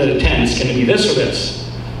 9 times out of 10, it's going to be this or this.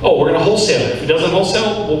 Oh, we're going to wholesale it. If it doesn't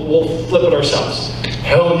wholesale, we'll flip it ourselves.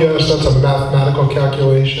 Hell yes, that's a mathematical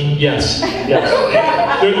calculation. Yes, yes.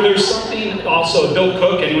 There's something also, Bill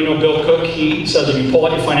Cook, anyone know Bill Cook? He says if you pull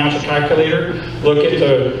out your financial calculator, look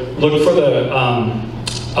for the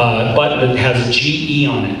button that has a GE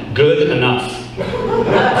on it. Good enough. If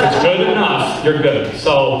it's good enough, you're good.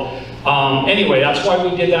 So anyway, that's why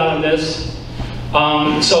we did that on this.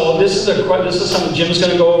 So this is something Jim's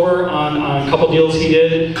going to go over on a couple deals he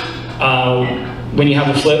did. When you have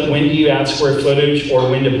a flip, when do you add square footage, or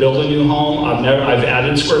when to build a new home? I've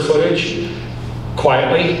added square footage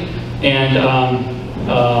quietly, but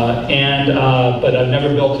I've never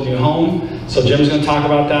built a new home. So Jim's going to talk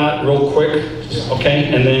about that real quick, okay?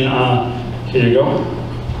 And then here you go.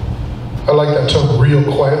 I like that term, real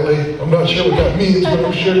quietly. I'm not sure what that means, but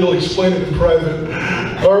I'm sure you'll explain it in private.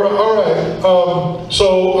 All right.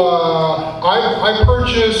 I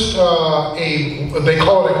purchased they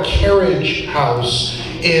call it a carriage house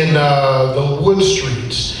in the Wood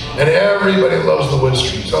Streets. And everybody loves the Wood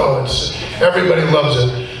Streets. Everybody loves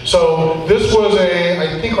it. So this was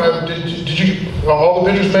I think, did you, all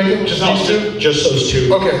the pictures make it? Just these two? Just those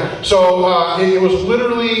two. Okay, so it was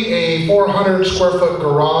literally a 400 square foot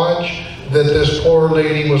garage that this poor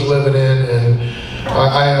lady was living in, and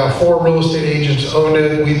I 4 real estate agents owned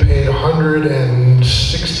it. We paid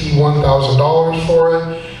 $161,000 for it,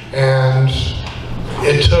 and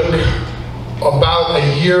it took about a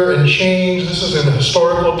year and change. This is in the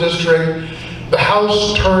historical district. The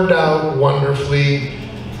house turned out wonderfully.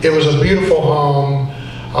 It was a beautiful home.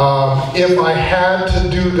 If I had to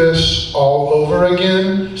do this all over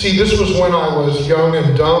again, see, this was when I was young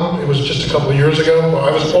and dumb. It was just a couple of years ago.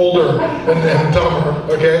 I was older and dumber,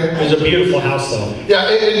 okay? It was a beautiful house, though. Yeah,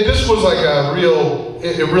 this was like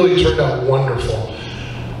it really turned out wonderful.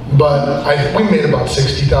 But we made about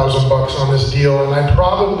 $60,000 on this deal,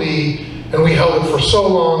 and we held it for so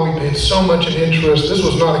long, we paid so much in interest. This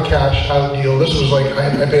was not a cash out deal. This was like,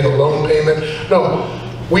 I paid a loan payment. No.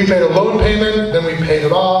 We paid a loan payment, then we paid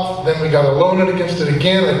it off, then we got a loan against it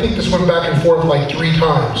again. I think this went back and forth like 3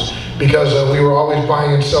 times because we were always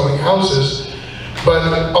buying and selling houses. But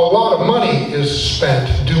a lot of money is spent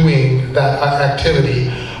doing that activity.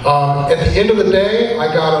 At the end of the day, I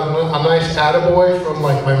got a nice attaboy from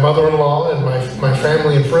like my mother-in-law and my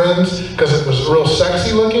family and friends because it was real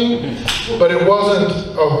sexy looking, but it wasn't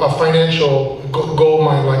a financial gold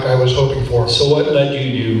mine like I was hoping for. So what led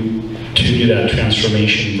you to do that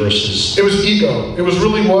transformation versus? It was ego. It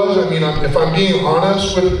really was. I mean, if I'm being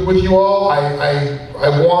honest with you all, I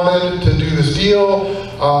wanted to do this deal.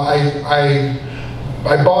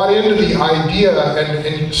 I bought into the idea,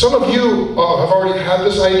 and some of you have already had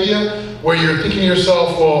this idea where you're thinking to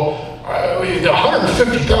yourself, well,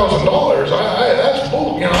 $150,000, that's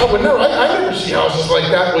bull. I never see houses like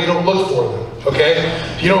that. Well, you don't look for them, okay?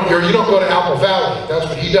 You don't go to Apple Valley. That's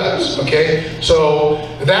what he does, okay? So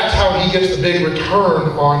that's how he gets the big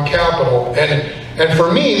return on capital. And for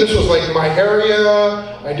me, this was like my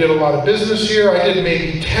area. I did a lot of business here. I did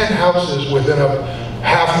maybe 10 houses within a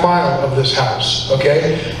half mile of this house,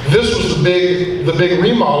 okay? This was the big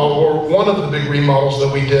remodel, or one of the big remodels that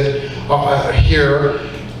we did here.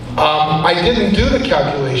 I didn't do the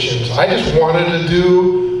calculations. I just wanted to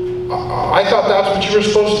do, I thought that's what you were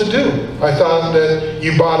supposed to do. I thought that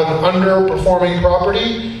you bought an underperforming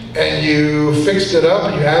property and you fixed it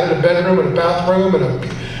up, you added a bedroom and a bathroom, and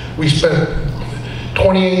we spent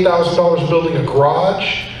 $28,000 building a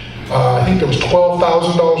garage. I think there was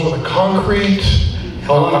 $12,000 worth of concrete.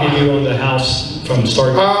 How long did you own the house from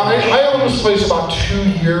start to finish? I owned this place about 2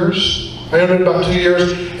 years. I owned it about 2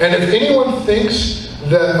 years. And if anyone thinks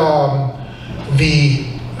that the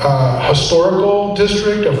historical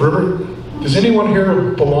district of does anyone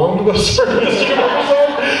here belong to the historical district of Riverside?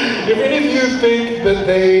 If any of you think that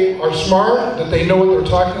they are smart, that they know what they're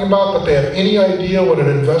talking about, that they have any idea what an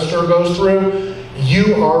investor goes through,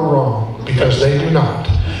 you are wrong, because they do not.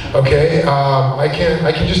 Okay, I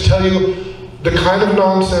can just tell you the kind of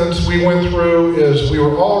nonsense we went through is we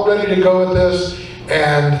were all ready to go with this,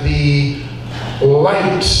 and the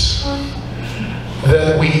lights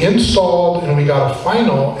that we installed and we got a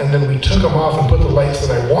final, and then we took them off and put the lights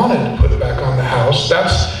that I wanted to put back on the house.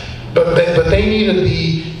 But they needed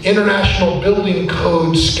the International Building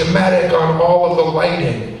Code schematic on all of the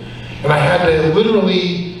lighting, and I had to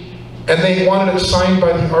literally, and they wanted it signed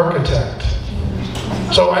by the architect.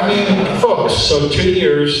 So I mean, folks. So 2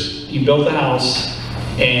 years, you built the house,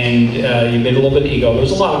 and you made a little bit of ego. There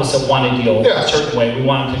was a lot of us that wanted to go a certain way. We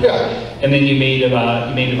wanted to go. And then you made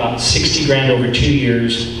about 60 grand over 2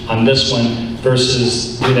 years on this one,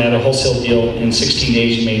 versus doing that a wholesale deal in 16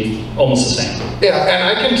 days. You made almost the same. Yeah, and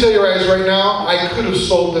I can tell you guys right now, I could have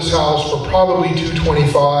sold this house for probably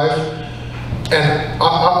 $225, and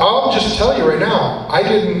I'll just tell you right now, I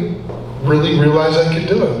didn't really realize I could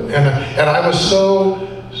do it, and I was so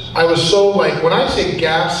like, when I say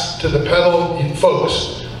gas to the pedal,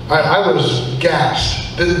 folks, I was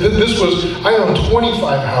gassed. I owned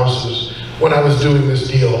 25 houses when I was doing this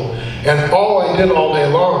deal, and all I did all day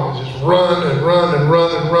long was just run and run and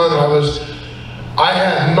run and run. I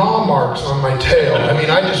had gnaw marks on my tail. I mean,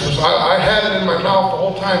 I had it in my mouth the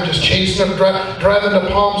whole time, just chasing them, driving to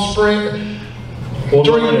Palm Springs. We'll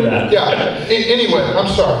get into that. Yeah. Anyway, I'm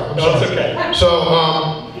sorry. No, it's okay.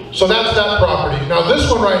 So that's that property. Now this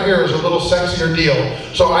one right here is a little sexier deal.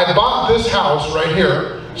 So I bought this house right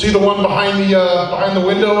here. See the one behind the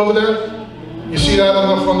window over there? You see that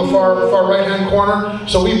on the far right-hand corner?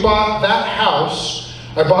 So we bought that house.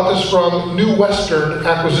 I bought this from New Western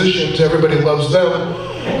Acquisitions. Everybody loves them.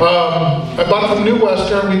 I bought it from New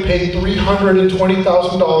Western. We paid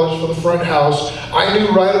 $320,000 for the front house. I knew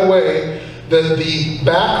right away that the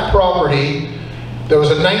back property, there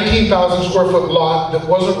was a 19,000 square foot lot that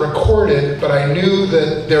wasn't recorded, but I knew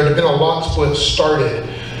that there had been a lot split started.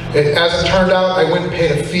 As it turned out, I went and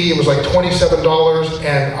paid a fee. It was like $27,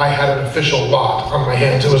 and I had an official lot on my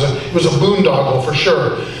hands. It was a boondoggle for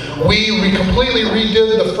sure. We completely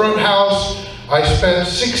redid the front house. I spent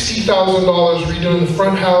 $60,000 redoing the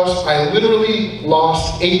front house. I literally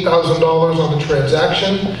lost $8,000 on the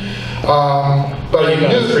transaction. But I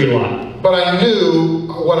knew, a free lot. But I knew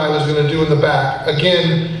what I was going to do in the back.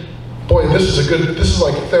 Again, boy, this is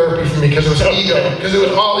like therapy for me, because it was ego, because it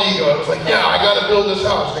was all ego. I was like, yeah, I got to build this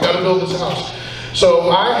house. I got to build this house.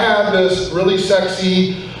 So I had this really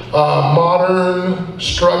sexy, modern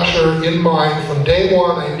structure in mind from day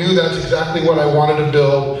one. I knew that's exactly what I wanted to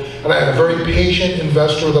build, and I had a very patient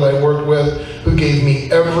investor that I worked with who gave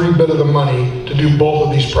me every bit of the money to do both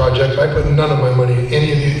of these projects. I put none of my money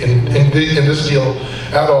in this deal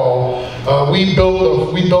at all. We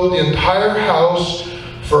built the entire house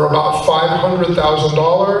for about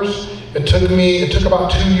 $500,000. It took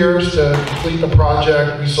about 2 years to complete the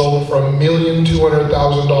project. We sold it for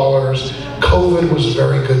 $1,200,000. COVID was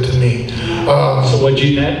very good to me. So what'd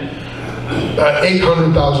you net?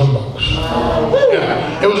 $800,000.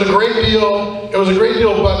 Yeah, it was a great deal. It was a great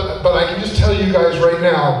deal, but I can just tell you guys right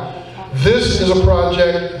now, this is a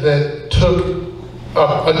project that took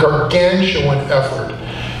a gargantuan effort,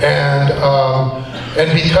 and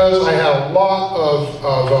because I had a lot of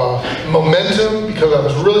momentum,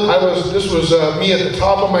 because this was me at the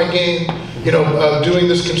top of my game, doing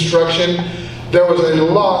this construction. There was a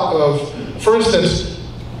lot of, for instance,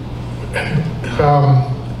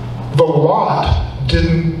 the lot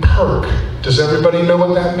didn't perk. Does everybody know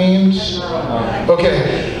what that means?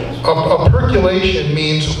 Okay, a percolation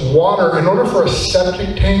means water. In order for a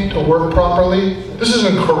septic tank to work properly, this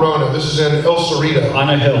isn't Corona, this is in El Cerrito. On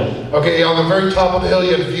a hill. Okay, on the very top of the hill,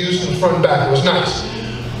 you had views in the front and back. It was nice.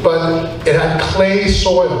 But it had clay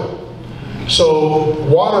soil, so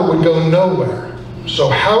water would go nowhere. So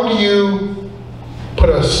how do you put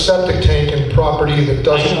a septic tank in property that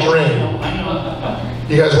doesn't drain? I know.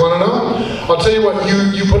 You guys want to know? I'll tell you what,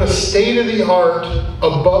 you put a state-of-the-art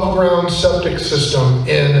above-ground septic system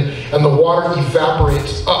in, and the water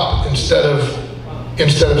evaporates up instead of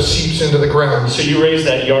seeps into the ground. So you raise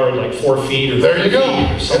that yard like 4 feet or There you go.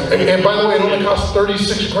 feet or something. And by the way, it only costs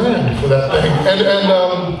 36 grand for that thing.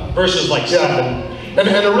 And versus like yeah. 7. And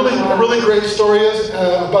a really great story is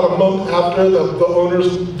about a month after the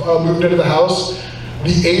owners moved into the house,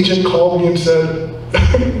 the agent called me and said,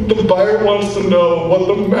 the buyer wants to know what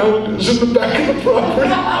the mound is in the back of the property.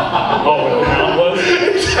 Oh, what the mound was?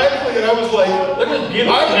 Exactly, and I was like, Look at the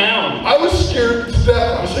beautiful mound. I was scared to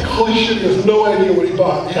death. I was like, holy shit, he has no idea what he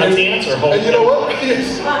bought. That's the answer. And you know what?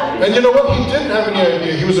 Yes. And you know what? He didn't have any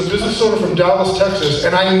idea. He was a business owner from Dallas, Texas,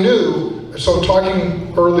 and I knew, so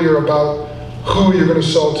talking earlier about who you're going to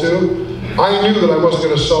sell to, I knew that I wasn't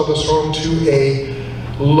going to sell this home to a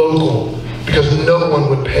local, because no one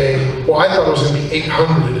would pay. Well, I thought it was going to be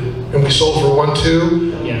 800, and we sold for 1.2.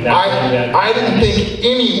 Yeah, I didn't think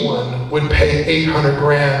anyone would pay 800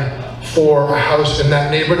 grand for a house in that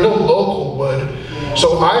neighborhood. No local would.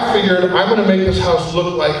 So I figured I'm going to make this house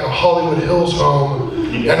look like a Hollywood Hills home,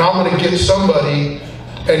 and I'm going to get somebody.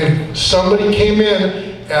 And somebody came in.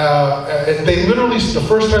 They literally, the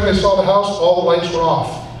first time they saw the house, all the lights were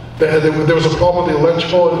off. There was a problem with the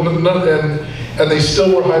electrical, and they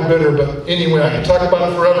still were high bidder. But anyway, I can talk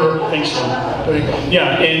about it forever. Thanks, Jim. There you go.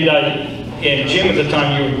 Yeah, and Jim at the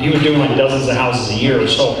time, he was doing like dozens of houses a year.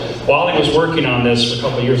 So while he was working on this for a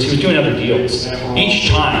couple of years, he was doing other deals each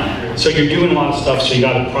time. So you're doing a lot of stuff, so you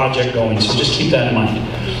got a project going. So just keep that in mind.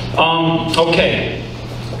 Okay.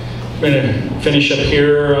 We're going to finish up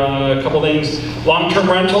here, a couple things. Long-term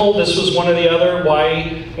rental, this was one or the other.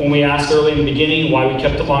 Why, when we asked early in the beginning why we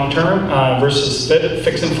kept it long-term versus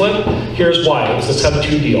fix and flip, here's why. It was a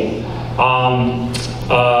sub-2 deal.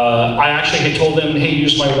 I actually had told them, hey,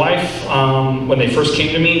 use my wife. When they first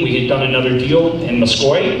came to me, we had done another deal in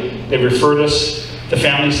Muscoy. They referred us. The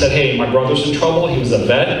family said, hey, my brother's in trouble. He was a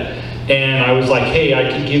vet. And I was like, hey, I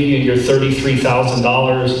can give you your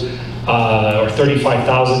 $33,000 or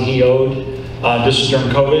 $35,000 he owed. This was during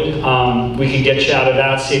COVID. We could get you out of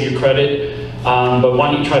that, save your credit. But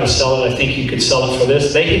why don't you try to sell it? I think you could sell it for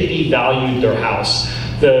this. They had devalued their house.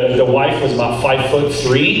 The wife was about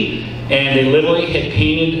 5'3", and they literally had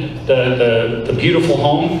painted the beautiful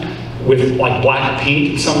home with like black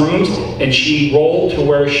paint in some rooms, and she rolled to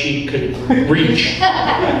where she could reach.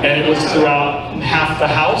 And it was throughout half the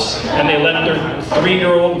house, and they let their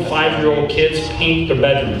 3-year-old and 5-year-old kids paint their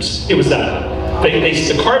bedrooms. It was that.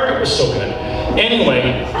 The carpet was so good.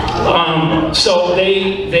 Anyway, so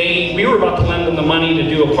we were about to lend them the money to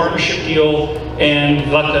do a partnership deal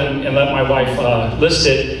and let my wife list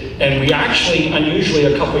it. And we actually, unusually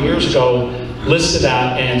a couple of years ago, listed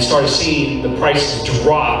that and started seeing the prices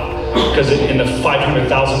drop, because in the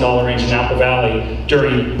 $500,000 range in Apple Valley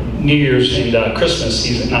during New Year's and Christmas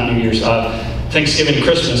season, not New Year's, Thanksgiving and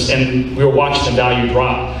Christmas, and we were watching the value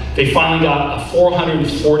drop. They finally got a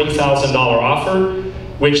 $440,000 offer,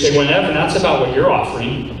 which they went, Evan, that's about what you're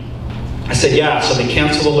offering. I said, yeah, so they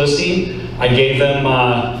canceled the listing. I gave them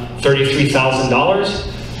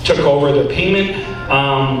 $33,000, took over their payment.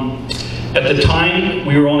 At the time,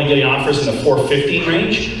 we were only getting offers in the $450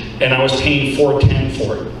 range, and I was paying $410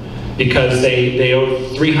 for it, because they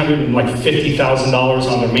owed $350,000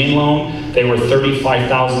 on their main loan. They were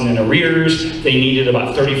 $35,000 in arrears. They needed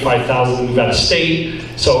about $35,000 to move out of state,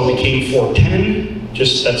 so it became $410.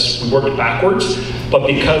 We worked backwards. But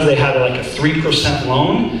because they had like a 3%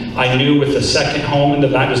 loan, I knew with the second home in the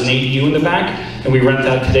back, there's an ADU in the back, and we rent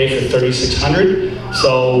that today for $3,600.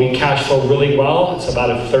 So we cash flow really well. It's about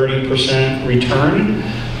a 30% return.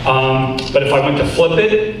 But if I went to flip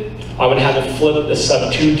it, I would have to flip the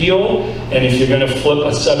sub-2 deal. And if you're going to flip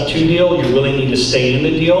a sub-2 deal, you really need to stay in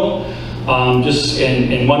the deal. Just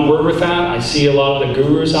in one word with that, I see a lot of the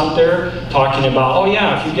gurus out there talking about, oh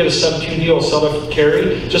yeah, if you get a sub-2 deal, sell it for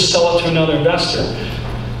carry, just sell it to another investor.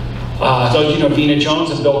 Those, Vina Jones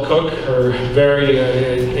and Bill Cook are very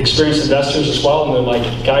experienced investors as well, and they're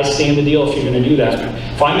like, guys, stay in the deal if you're going to do that.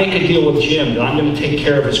 If I make a deal with Jim that I'm going to take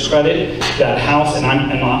care of his credit, that house, and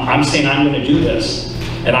I'm saying I'm going to do this,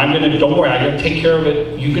 and I'm going to, don't worry, I'm going to take care of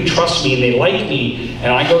it, you can trust me, and they like me,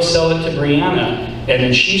 and I go sell it to Brianna, and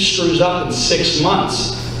then she screws up in 6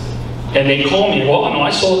 months, and they call me, well, no, I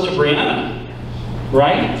sold it to Brianna,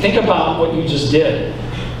 right? Think about what you just did.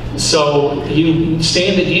 So you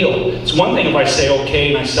stay in the deal. It's one thing if I say okay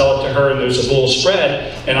and I sell it to her and there's a little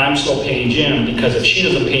spread and I'm still paying Jim, because if she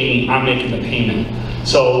doesn't pay me, I'm making the payment.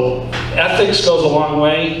 So ethics goes a long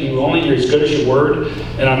way. You're as good as your word,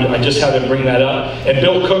 and I just had to bring that up. And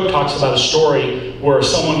Bill Cook talks about a story where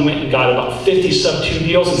someone went and got about 50 sub-2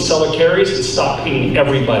 deals and seller carries and stopped paying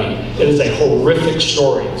everybody. It is a horrific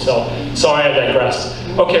story. So sorry I digressed.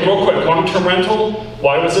 Okay, real quick, long-term rental.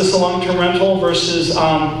 Why was this a long-term rental versus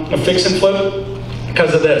a fix and flip?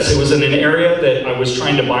 Because of this. It was in an area that I was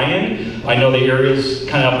trying to buy in. I know the area is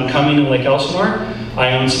kind of up and coming in Lake Elsinore.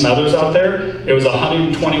 I own some others out there. It was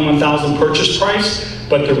 $121,000 purchase price,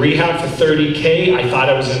 but the rehab for $30K, I thought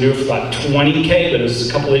I was going to do it for about $20K, but it was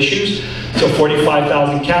a couple issues. So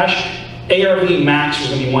 $45,000 cash. ARV max was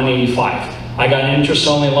going to be $185. I got an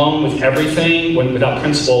interest-only loan with everything, without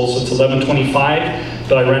principal, so it's $1,125,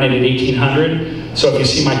 but I rented at $1,800. So if you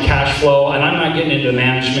see my cash flow, and I'm not getting into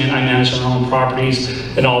management, I manage our own properties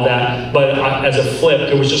and all that, but as a flip,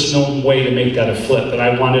 there was just no way to make that a flip. And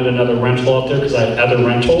I wanted another rental out there because I have other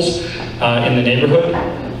rentals in the neighborhood.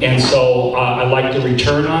 And so I like the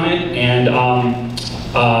return on it, and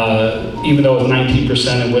even though it was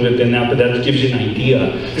 19%, it would have been that, but that gives you an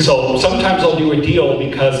idea. So sometimes I'll do a deal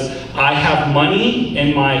because I have money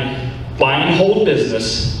in my buy and hold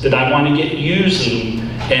business that I want to get using,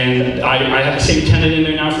 and I have the same tenant in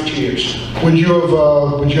there now for 2 years. Would you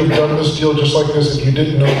have done this deal just like this if you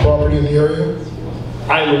didn't know property in the area?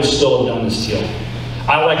 I would still have done this deal.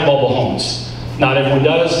 I like mobile homes. Not everyone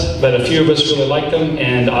does, but a few of us really like them,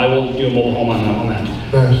 and I will do a mobile home on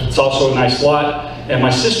that. Nice. It's also a nice lot. And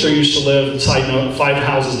my sister used to live, side note, 5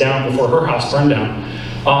 houses down before her house burned down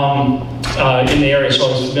in the area, so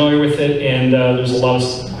I was familiar with it, and there's a lot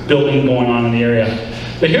of building going on in the area.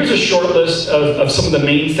 But here's a short list of some of the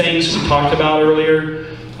main things we talked about earlier.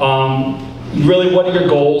 Really, what are your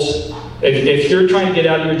goals? If you're trying to get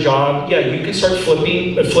out of your job, yeah, you can start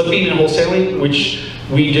flipping and wholesaling, which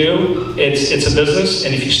we do. It's a business,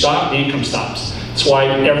 and if you stop, the income stops. That's why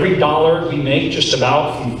every dollar we make, just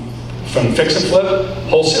about from fix and flip,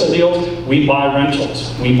 wholesale deals, we buy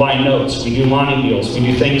rentals, we buy notes, we do money deals, we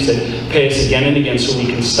do things that pay us again and again so we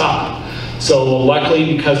can stop. So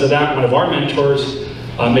luckily, because of that, one of our mentors,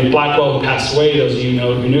 Mick Blackwell, who passed away, those of you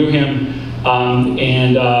who knew him,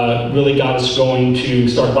 and really got us going to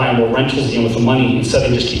start buying more rentals again with the money instead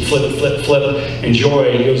of just keep flip, enjoy.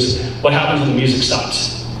 It goes, what happens when the music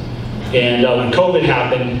stops? And when COVID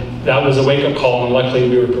happened, that was a wake-up call, and luckily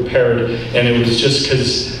we were prepared, and it was just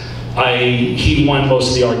because he won most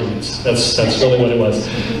of the arguments. That's really what it was.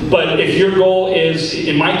 But if your goal is,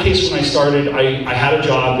 in my case when I started, I had a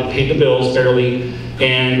job that paid the bills barely,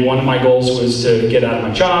 and one of my goals was to get out of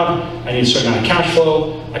my job. I need a certain amount of cash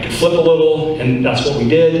flow. I could flip a little, and that's what we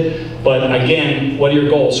did. But again, what are your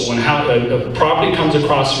goals? So when a property comes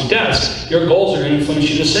across your desk, your goals are going to influence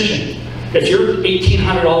your decision. If you're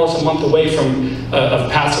 $1,800 a month away from of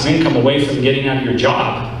passive income, away from getting out of your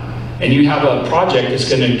job, and you have a project that's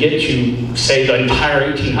going to get you, say, the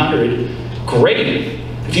entire $1,800, great.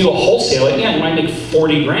 If you go wholesale it, yeah, you might make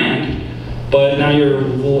 40 grand, but now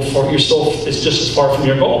it's just as far from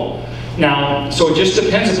your goal. Now, so it just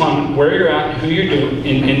depends upon where you're at, who you're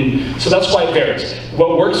doing, and so that's why it varies.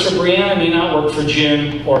 What works for Brianna may not work for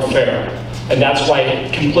Jim or Farrah, and that's why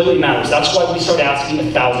it completely matters. That's why we start asking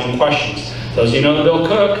 1,000 questions. Those of you know the Bill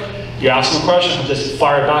Cook, you ask them a question, I'll just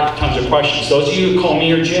fire back tons of questions. Those of you who call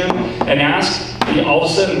me or Jim and ask, all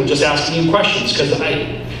of a sudden we're just asking you questions, because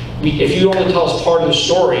if you only tell us part of the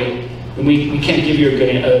story, we can't give you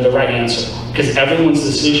the right answer, because everyone's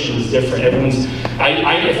decision is different.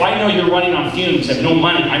 If I know you're running on fumes and have no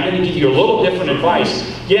money, I'm going to give you a little different advice.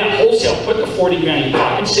 Yeah, wholesale, put the 40 grand in your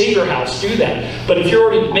pocket, save your house, do that. But if you're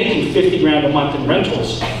already making 50 grand a month in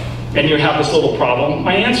rentals, and you have this little problem,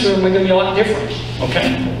 my answer is going to be a lot different,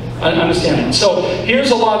 okay? I understand that. So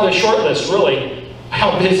here's a lot of the short list, really.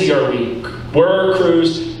 How busy are we? Where are our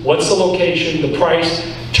crews? What's the location, the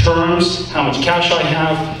price, terms, how much cash I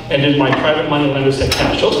have, and then my private money lenders have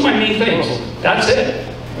cash. Those are my main things. That's it.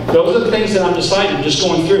 Those are the things that I'm deciding, just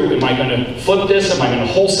going through. Am I going to flip this? Am I going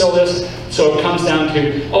to wholesale this? So it comes down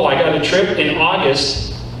to, oh, I got a trip in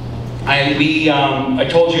August. I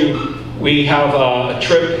told you we have a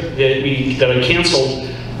trip that I canceled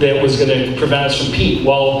that was going to prevent us from peak.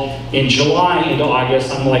 Well, in July into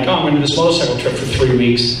August, I'm like, oh, I'm going to do this motorcycle trip for 3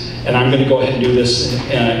 weeks, and I'm going to go ahead and do this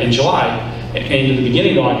in July. And in the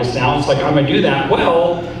beginning of August now, it's like, I'm going to do that.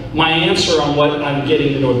 Well, my answer on what I'm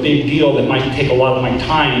getting into a big deal that might take a lot of my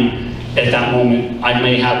time at that moment, I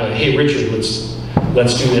may have a, hey, Richard,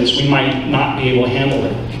 let's do this. We might not be able to handle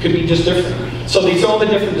it. It could be just different. So these are all the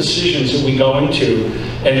different decisions that we go into,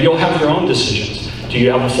 and you'll have your own decisions. Do you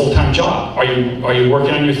have a full-time job? Are you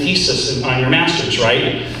working on your thesis and on your master's,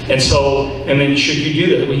 right? And so, and then should you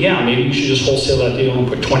do that? Well, yeah, maybe you should just wholesale that deal and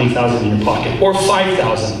put 20,000 in your pocket, or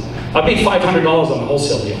 5,000. I paid $500 on a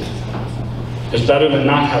wholesale deal. It's better than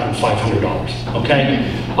not having $500,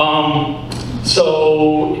 okay?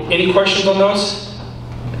 So, any questions on those?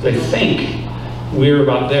 I think we're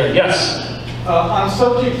about there. Yes? On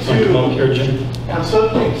subject Come over here, to, Jim. on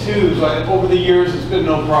subject to, like, over the years, it's been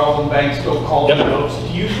no problem, banks don't call Yep. the notes.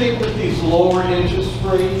 Do you think with these lower interest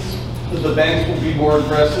rates, that the banks will be more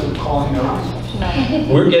aggressive in calling notes?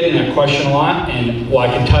 We're getting that question a lot, and well,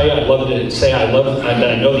 I can tell you, I'd love to say I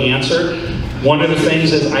know the answer. One of the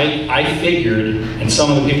things is I figured, and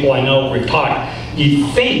some of the people I know we've talked, you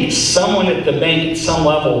think someone at the bank at some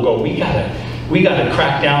level will go, we gotta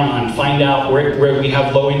crack down on, find out where we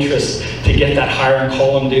have low interest to get that higher and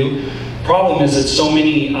call them due. Problem is that so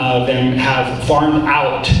many of them have farmed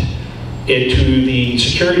out into the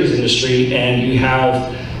securities industry, and you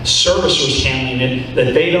have servicers handling it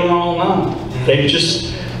that they don't all know.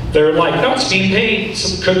 They're like, no, it's being paid.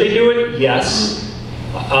 So could they do it? Yes.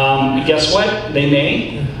 Guess what? They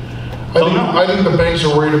may. I think the banks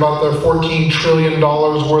are worried about their $14 trillion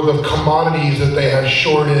worth of commodities that they have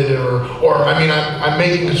shorted, or I mean, I'm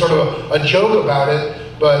making sort of a joke about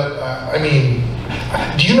it, but I mean,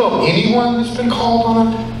 do you know anyone that's been called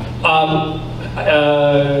on it?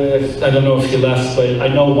 I don't know if he left, but I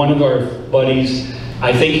know one of our buddies,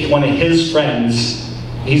 I think one of his friends,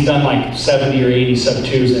 he's done like 70 or 80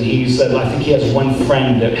 sub-2s, and he said, I think he has one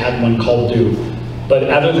friend that had one called due. But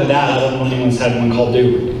other than that, I don't know anyone's had one called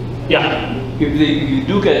due. Yeah? If you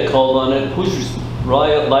do get called on it, who's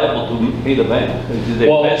liable to pay the bank? Is it the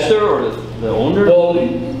investor or the owner? Well,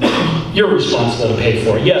 you're responsible to pay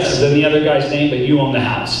for it. Yes, it's in the other guy's name, but you own the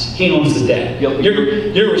house. He owns the debt. Yep.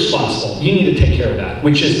 You're responsible. You need to take care of that,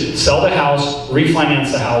 which is sell the house,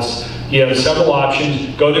 refinance the house. You have several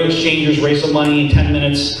options. Go to exchangers, raise some money in 10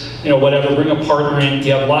 minutes, whatever, bring a partner in.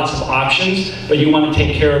 You have lots of options, but you want to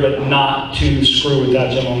take care of it, not to screw with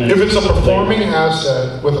that gentleman. If it's a performing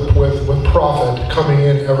asset with profit coming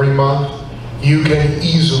in every month, you can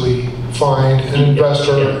easily find an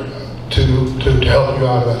investor to help you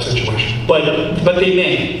out of that situation. But they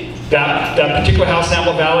may. That particular house in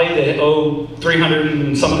Apple Valley that owe 300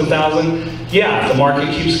 and something thousand, yeah, if the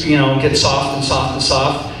market keeps, gets soft and soft and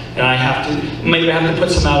soft, and I have to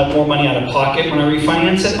put some more money out of pocket when I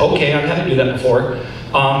refinance it. Okay, I've had to do that before.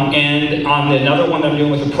 And on another one that I'm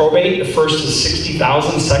doing with a probate, the first is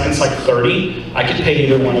 60,000, second's like 30. I could pay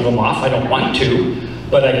either one of them off. I don't want to,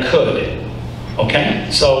 but I could. Okay,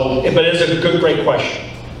 so but it's a great question.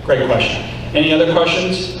 Great question. Any other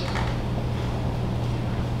questions?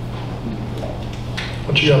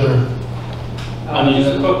 What's your other?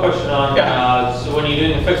 Just a quick question on, so when you're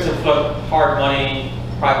doing a fix and flip, hard money,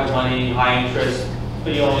 private money, high interest,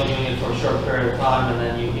 but you're only doing it for a short period of time, and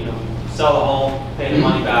then you sell the home, pay the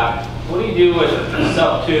money back. What do you do with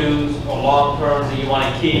sub-2s or long terms that you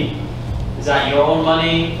want to keep? Is that your own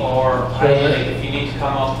money, or if you need to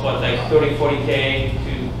come up with like 30, 40K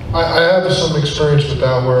to? I have some experience with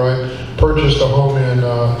that, where I purchased a home in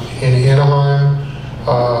Anaheim.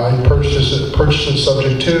 I purchased it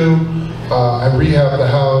subject to. I rehabbed the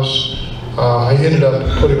house. I ended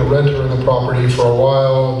up putting a renter in the property for a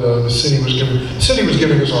while. The city was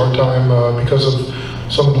giving us a hard time because of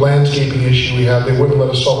some landscaping issue we had. They wouldn't let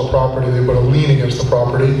us sell the property. They put a lien against the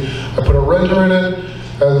property. I put a renter in it.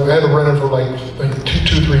 I had a renter for like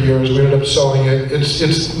 3 years. We ended up selling it.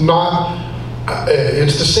 It's not.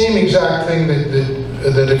 It's the same exact thing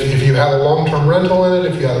that if you had a long-term rental in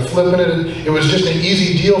it, if you had a flip in it, it was just an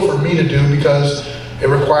easy deal for me to do because it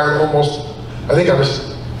required almost. I think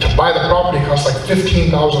to buy the property cost like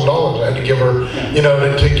 $15,000. I had to give her,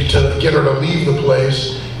 to get her to leave the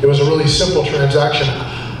place. It was a really simple transaction.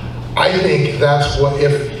 I think that's what,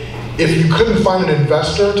 if you couldn't find an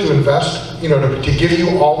investor to invest, to give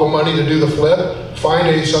you all the money to do the flip, find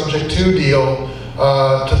a subject to deal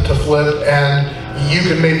to flip, and you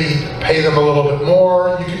could maybe pay them a little bit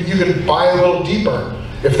more. You could buy a little deeper,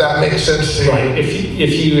 if that makes sense to you. Right.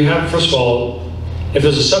 If you have, first of all, if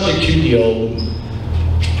there's a subject to deal,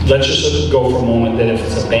 let's just go for a moment that if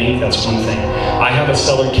it's a bank, that's one thing. I have a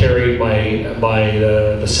seller carried by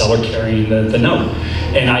the seller carrying the note.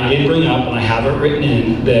 And I did bring up, and I have it written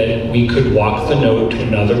in, that we could walk the note to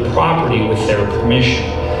another property with their permission.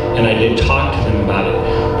 And I did talk to them about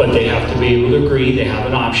it. But they have to be able to agree, they have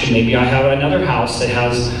an option. Maybe I have another house that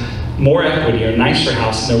has more equity or a nicer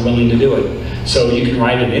house and they're willing to do it. So you can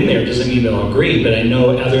write it in there, doesn't mean they'll agree, but I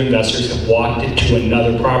know other investors have walked it to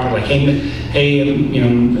another property, like, hey,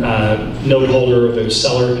 note holder or the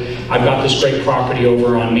seller, I've got this great property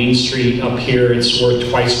over on Main Street up here, it's worth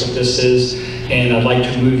twice what this is, and I'd like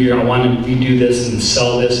to move here, I want to redo this and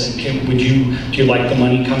sell this, and do you like the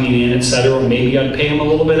money coming in, etc., or maybe I'd pay them a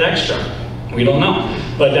little bit extra. We don't know,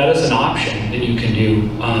 but that is an option that you can do.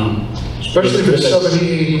 Especially if it's 70,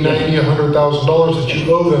 80, 90, $100,000 that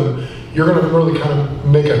you owe them, you're going to really kind of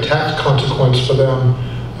make a tax consequence for them.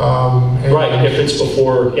 Right, if it's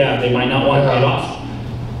before, they might not want to pay it off.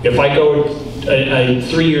 If I go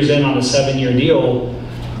 3 years in on a 7-year deal,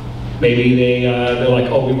 maybe they're like,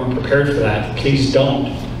 oh, we weren't prepared for that. Please don't.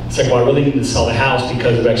 It's like, well, I really need to sell the house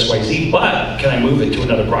because of X, Y, Z, but can I move it to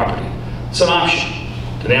another property? It's an option.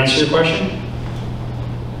 Did I answer your question?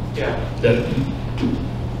 Yeah.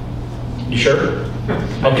 You sure?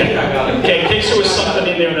 Okay. Okay, in case there was something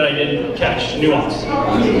in there that I didn't catch, nuance.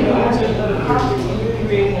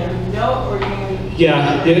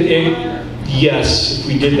 Yeah, yes, if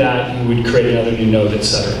we did that, we would create another new note,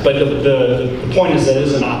 etc. But the point is that it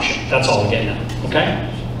is an option. That's all we're getting at, okay?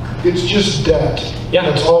 It's just debt. Yeah.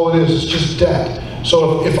 That's all it is, it's just debt.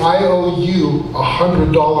 So if I owe you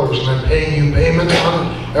 $100 and I'm paying you payments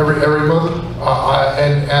on it every month,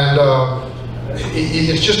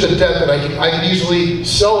 it's just a debt that I can easily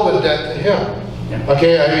sell the debt to him. Yeah.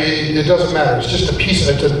 Okay, I mean, it doesn't matter. It's just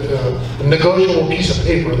it's a negotiable piece of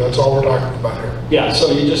paper. That's all we're talking about here. Yeah,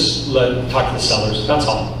 so you just talk to the sellers, that's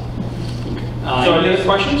all. So any other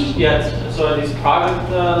questions? Yes. So are these private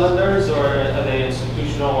lenders, or are they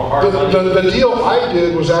institutional or hard money? The deal I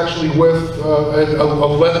did was actually with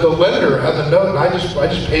the lender had the note, and I just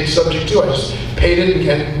paid subject to. I just paid it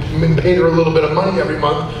and paid her a little bit of money every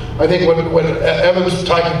month. I think what Evan's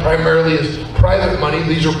talking primarily is private money.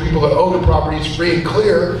 These are people that own the properties free and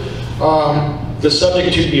clear. The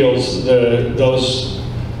subject to deals, those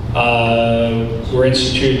were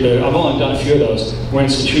instituted. I've only done a few of those. Were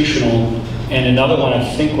institutional. And another one I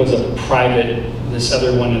think was a private, this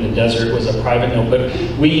other one in the desert was a private note, but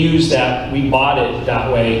we used that, we bought it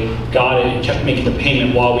that way, got it, and kept making the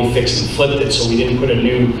payment while we fixed and flipped it, so we didn't put a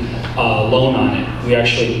new loan on it. We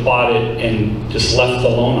actually bought it and just left the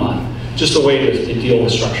loan on. Just the way the deal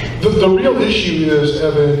was structured. The real issue is,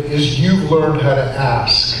 Evan, is you've learned how to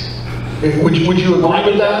ask. Would you agree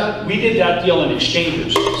with that? We did that deal in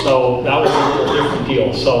exchangers, so that was a little different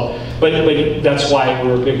deal. So, but that's why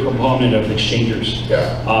we're a big proponent of exchangers.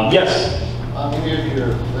 Yeah. Yes? On any of your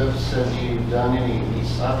lists, have you done any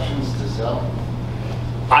lease options to sell?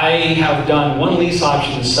 I have done one lease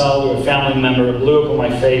option to sell to a family member. It blew up in my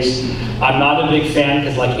face. I'm not a big fan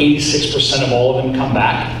because like 86% of all of them come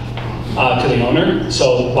back to the owner.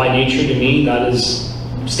 So by nature, to me, that is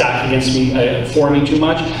stacked against me, for me too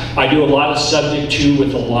much. I do a lot of subject to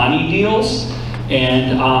with the Lonnie deals,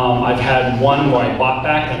 and I've had one where I bought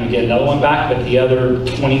back, and we get another one back, but the other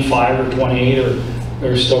 25 or 28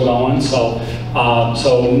 they're still going. So,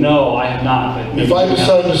 so no, I have not. If I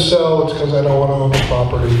decide to sell, it's because I don't want to own the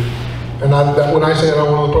property. And when I say I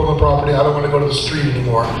don't want to own the property, I don't want to go to the street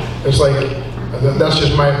anymore. It's like, that's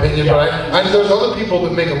just my opinion, but there's other people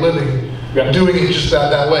that make a living doing it just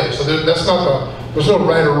that way. So that's not there's no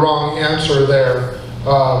right or wrong answer there.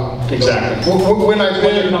 Exactly. When I've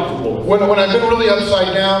been really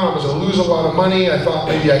upside down, I was to lose a lot of money. I thought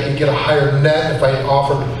maybe I could get a higher net if I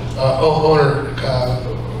offered owner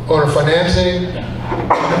financing.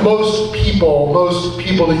 Most people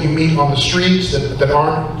that you meet on the streets that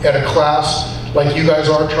aren't at a class like you guys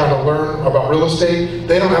are trying to learn about real estate,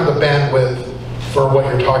 they don't have the bandwidth for what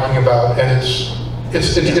you're talking about, and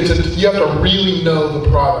you have to really know the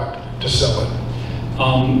product to sell it.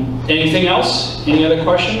 Anything else? Any other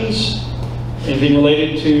questions? Anything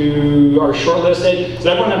related to our short list? Does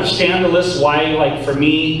everyone understand the list? Why, like for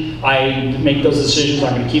me, I make those decisions,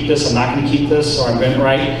 I'm going to keep this, I'm not going to keep this, or I'm going to,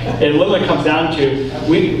 right? It literally comes down to,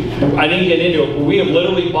 I didn't get into it, but we have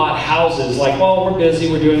literally bought houses like, well, we're busy,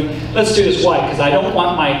 let's do this. Why? Because I don't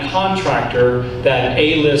want my contractor, that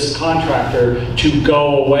A-list contractor, to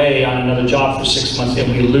go away on another job for 6 months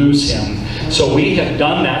and we lose him. So we have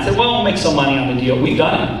done that. Said, well, we'll make some money on the deal. We've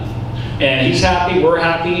done it. And he's happy, we're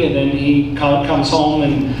happy, and then he comes home,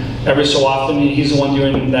 and every so often he's the one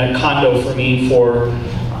doing that condo for me for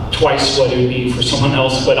twice what it would be for someone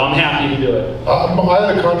else, but I'm happy to do it. I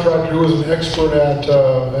had a contractor who was an expert at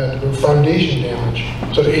foundation damage.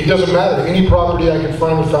 So it doesn't matter. Any property I could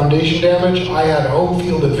find with foundation damage, I had home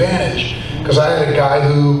field advantage, because I had a guy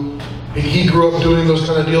who, he grew up doing those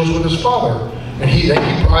kind of deals with his father.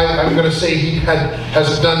 And I'm going to say he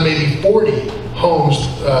has done maybe 40 homes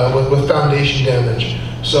with foundation damage.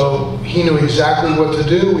 So he knew exactly what to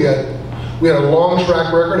do. We had a long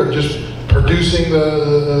track record of just producing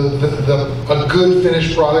a good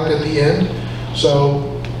finished product at the end. So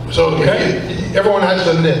Okay. everyone has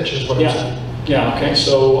a niche, is what I'm Yeah, saying. yeah, okay,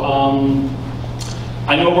 so,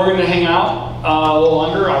 I know we're gonna hang out a little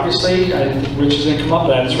longer, obviously. I think Rich is gonna come up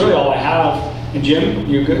with that. It's really all I have. And Jim,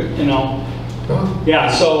 you good, you know? Yeah,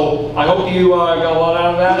 so I hope you got a lot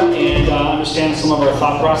out of that and understand some of our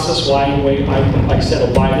thought process, why, like I said,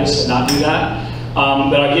 I'll buy this and not do that.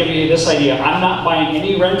 But I'll give you this idea. I'm not buying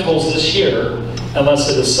any rentals this year unless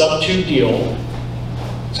it's a sub-2 deal.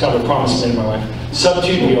 It's kind of a promise I made to my wife.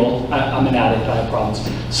 Sub-2 deal, I'm an addict, I have problems.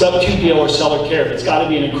 Sub-2 deal or seller care. If it's got to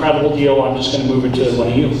be an incredible deal, I'm just going to move it to one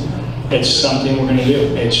of you. It's something we're going to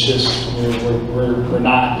do. It's just, we're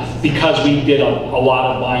not, because we did a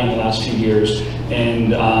lot of buying the last few years.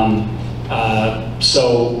 And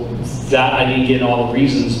so that I didn't get all the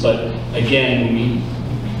reasons, but again,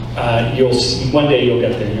 you'll see, one day you'll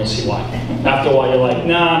get there and you'll see why. After a while, you're like,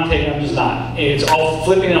 nah, I'm just not. It's all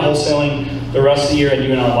flipping and wholesaling the rest of the year and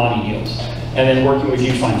doing our body deals. And then working with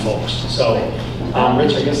you fine folks. So,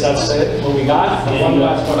 Rich, I guess that's it, what we got. And,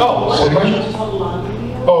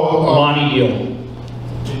 Lonnie deal.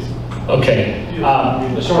 Okay.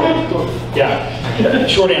 The short answer. Yeah.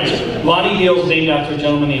 Short answer. Lonnie Deal is named after a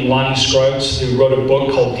gentleman named Lonnie Scruggs who wrote a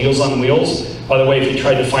book called Deals on Wheels. By the way, if you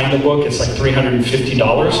tried to find the book, it's like $350.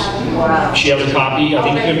 Wow. She has a copy. I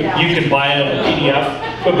think you can buy it in a PDF.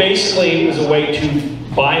 But basically, it was a way to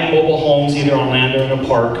buy mobile homes either on land or in a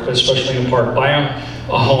park, but especially in a park. Buy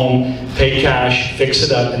a home, pay cash, fix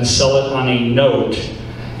it up, and sell it on a note.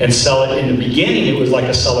 And sell it in the beginning, it was like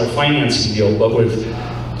a seller financing deal, but with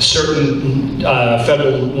certain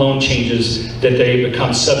federal loan changes that they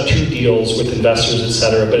become sub-2 deals with investors, et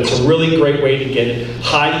cetera. But it's a really great way to get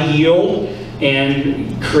high yield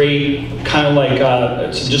and create kind of like,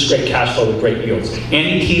 it's just great cash flow with great yields.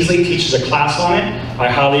 Andy Teasley teaches a class on it. I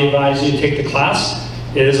highly advise you to take the class.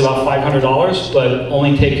 It is about $500, but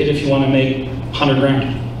only take it if you want to make 100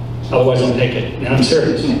 grand. Otherwise, don't take it. And I'm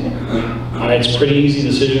serious. It's a pretty easy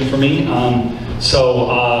decision for me. So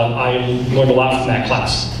I learned a lot from that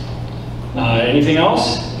class. Anything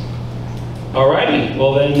else? Alrighty.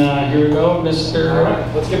 Well then, here we go, Mr. All right.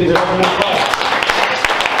 Let's give these everyone an applause.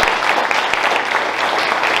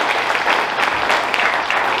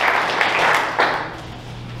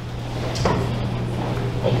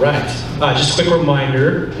 All right. Just a quick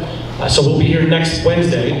reminder. So we'll be here next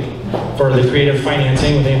Wednesday for the creative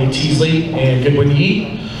financing with Andy Teasley and Goodwin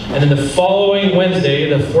Yee. And then the following Wednesday,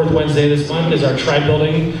 the fourth Wednesday this month, is our tribe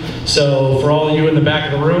building. So for all of you in the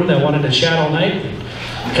back of the room that wanted to chat all night,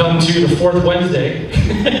 come to the fourth Wednesday.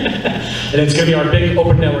 And it's going to be our big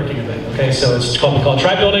open networking event. Okay, so it's called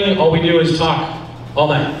tribe building. All we do is talk all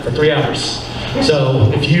night for 3 hours.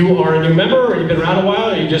 So if you are a new member or you've been around a while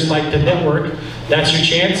or you just like to network, that's your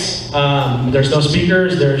chance. There's no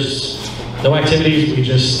speakers, there's no activities, we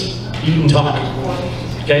just eat and talk.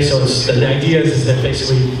 Okay, so the idea is that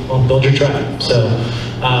basically, well, build your tribe. So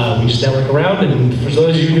we just network around, and for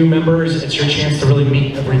those of you new members, it's your chance to really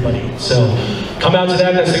meet everybody. So come out to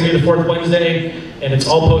that. That's going to be the fourth Wednesday, and it's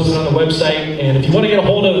all posted on the website. And if you want to get a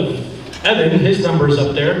hold of Evan, his number is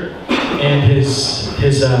up there, and his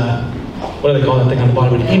what do they call that thing on the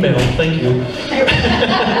bottom? An email. Thank you.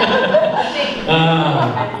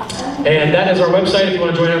 And that is our website. If you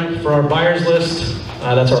want to join up for our buyers list,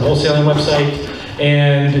 that's our wholesaling website.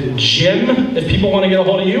 And Jim, if people want to get a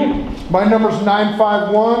hold of you? My number's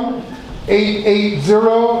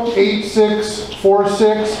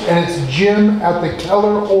 951-880-8646, and it's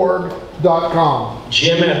jim@thekellerorg.com.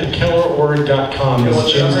 Jim@thekellerorg.com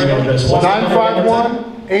is Jim's email address.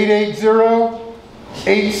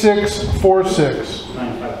 951-880-8646.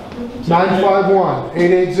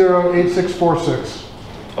 951-880-8646.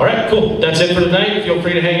 All right, cool. That's it for tonight. Feel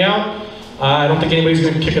free to hang out. I don't think anybody's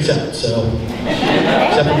going to kick us out, so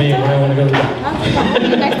except for me when I want to go to the back.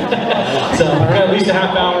 So we're going to at least a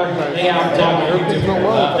half hour, hang out, talk.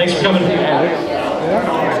 Thanks for coming. Yeah,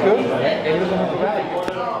 that's good.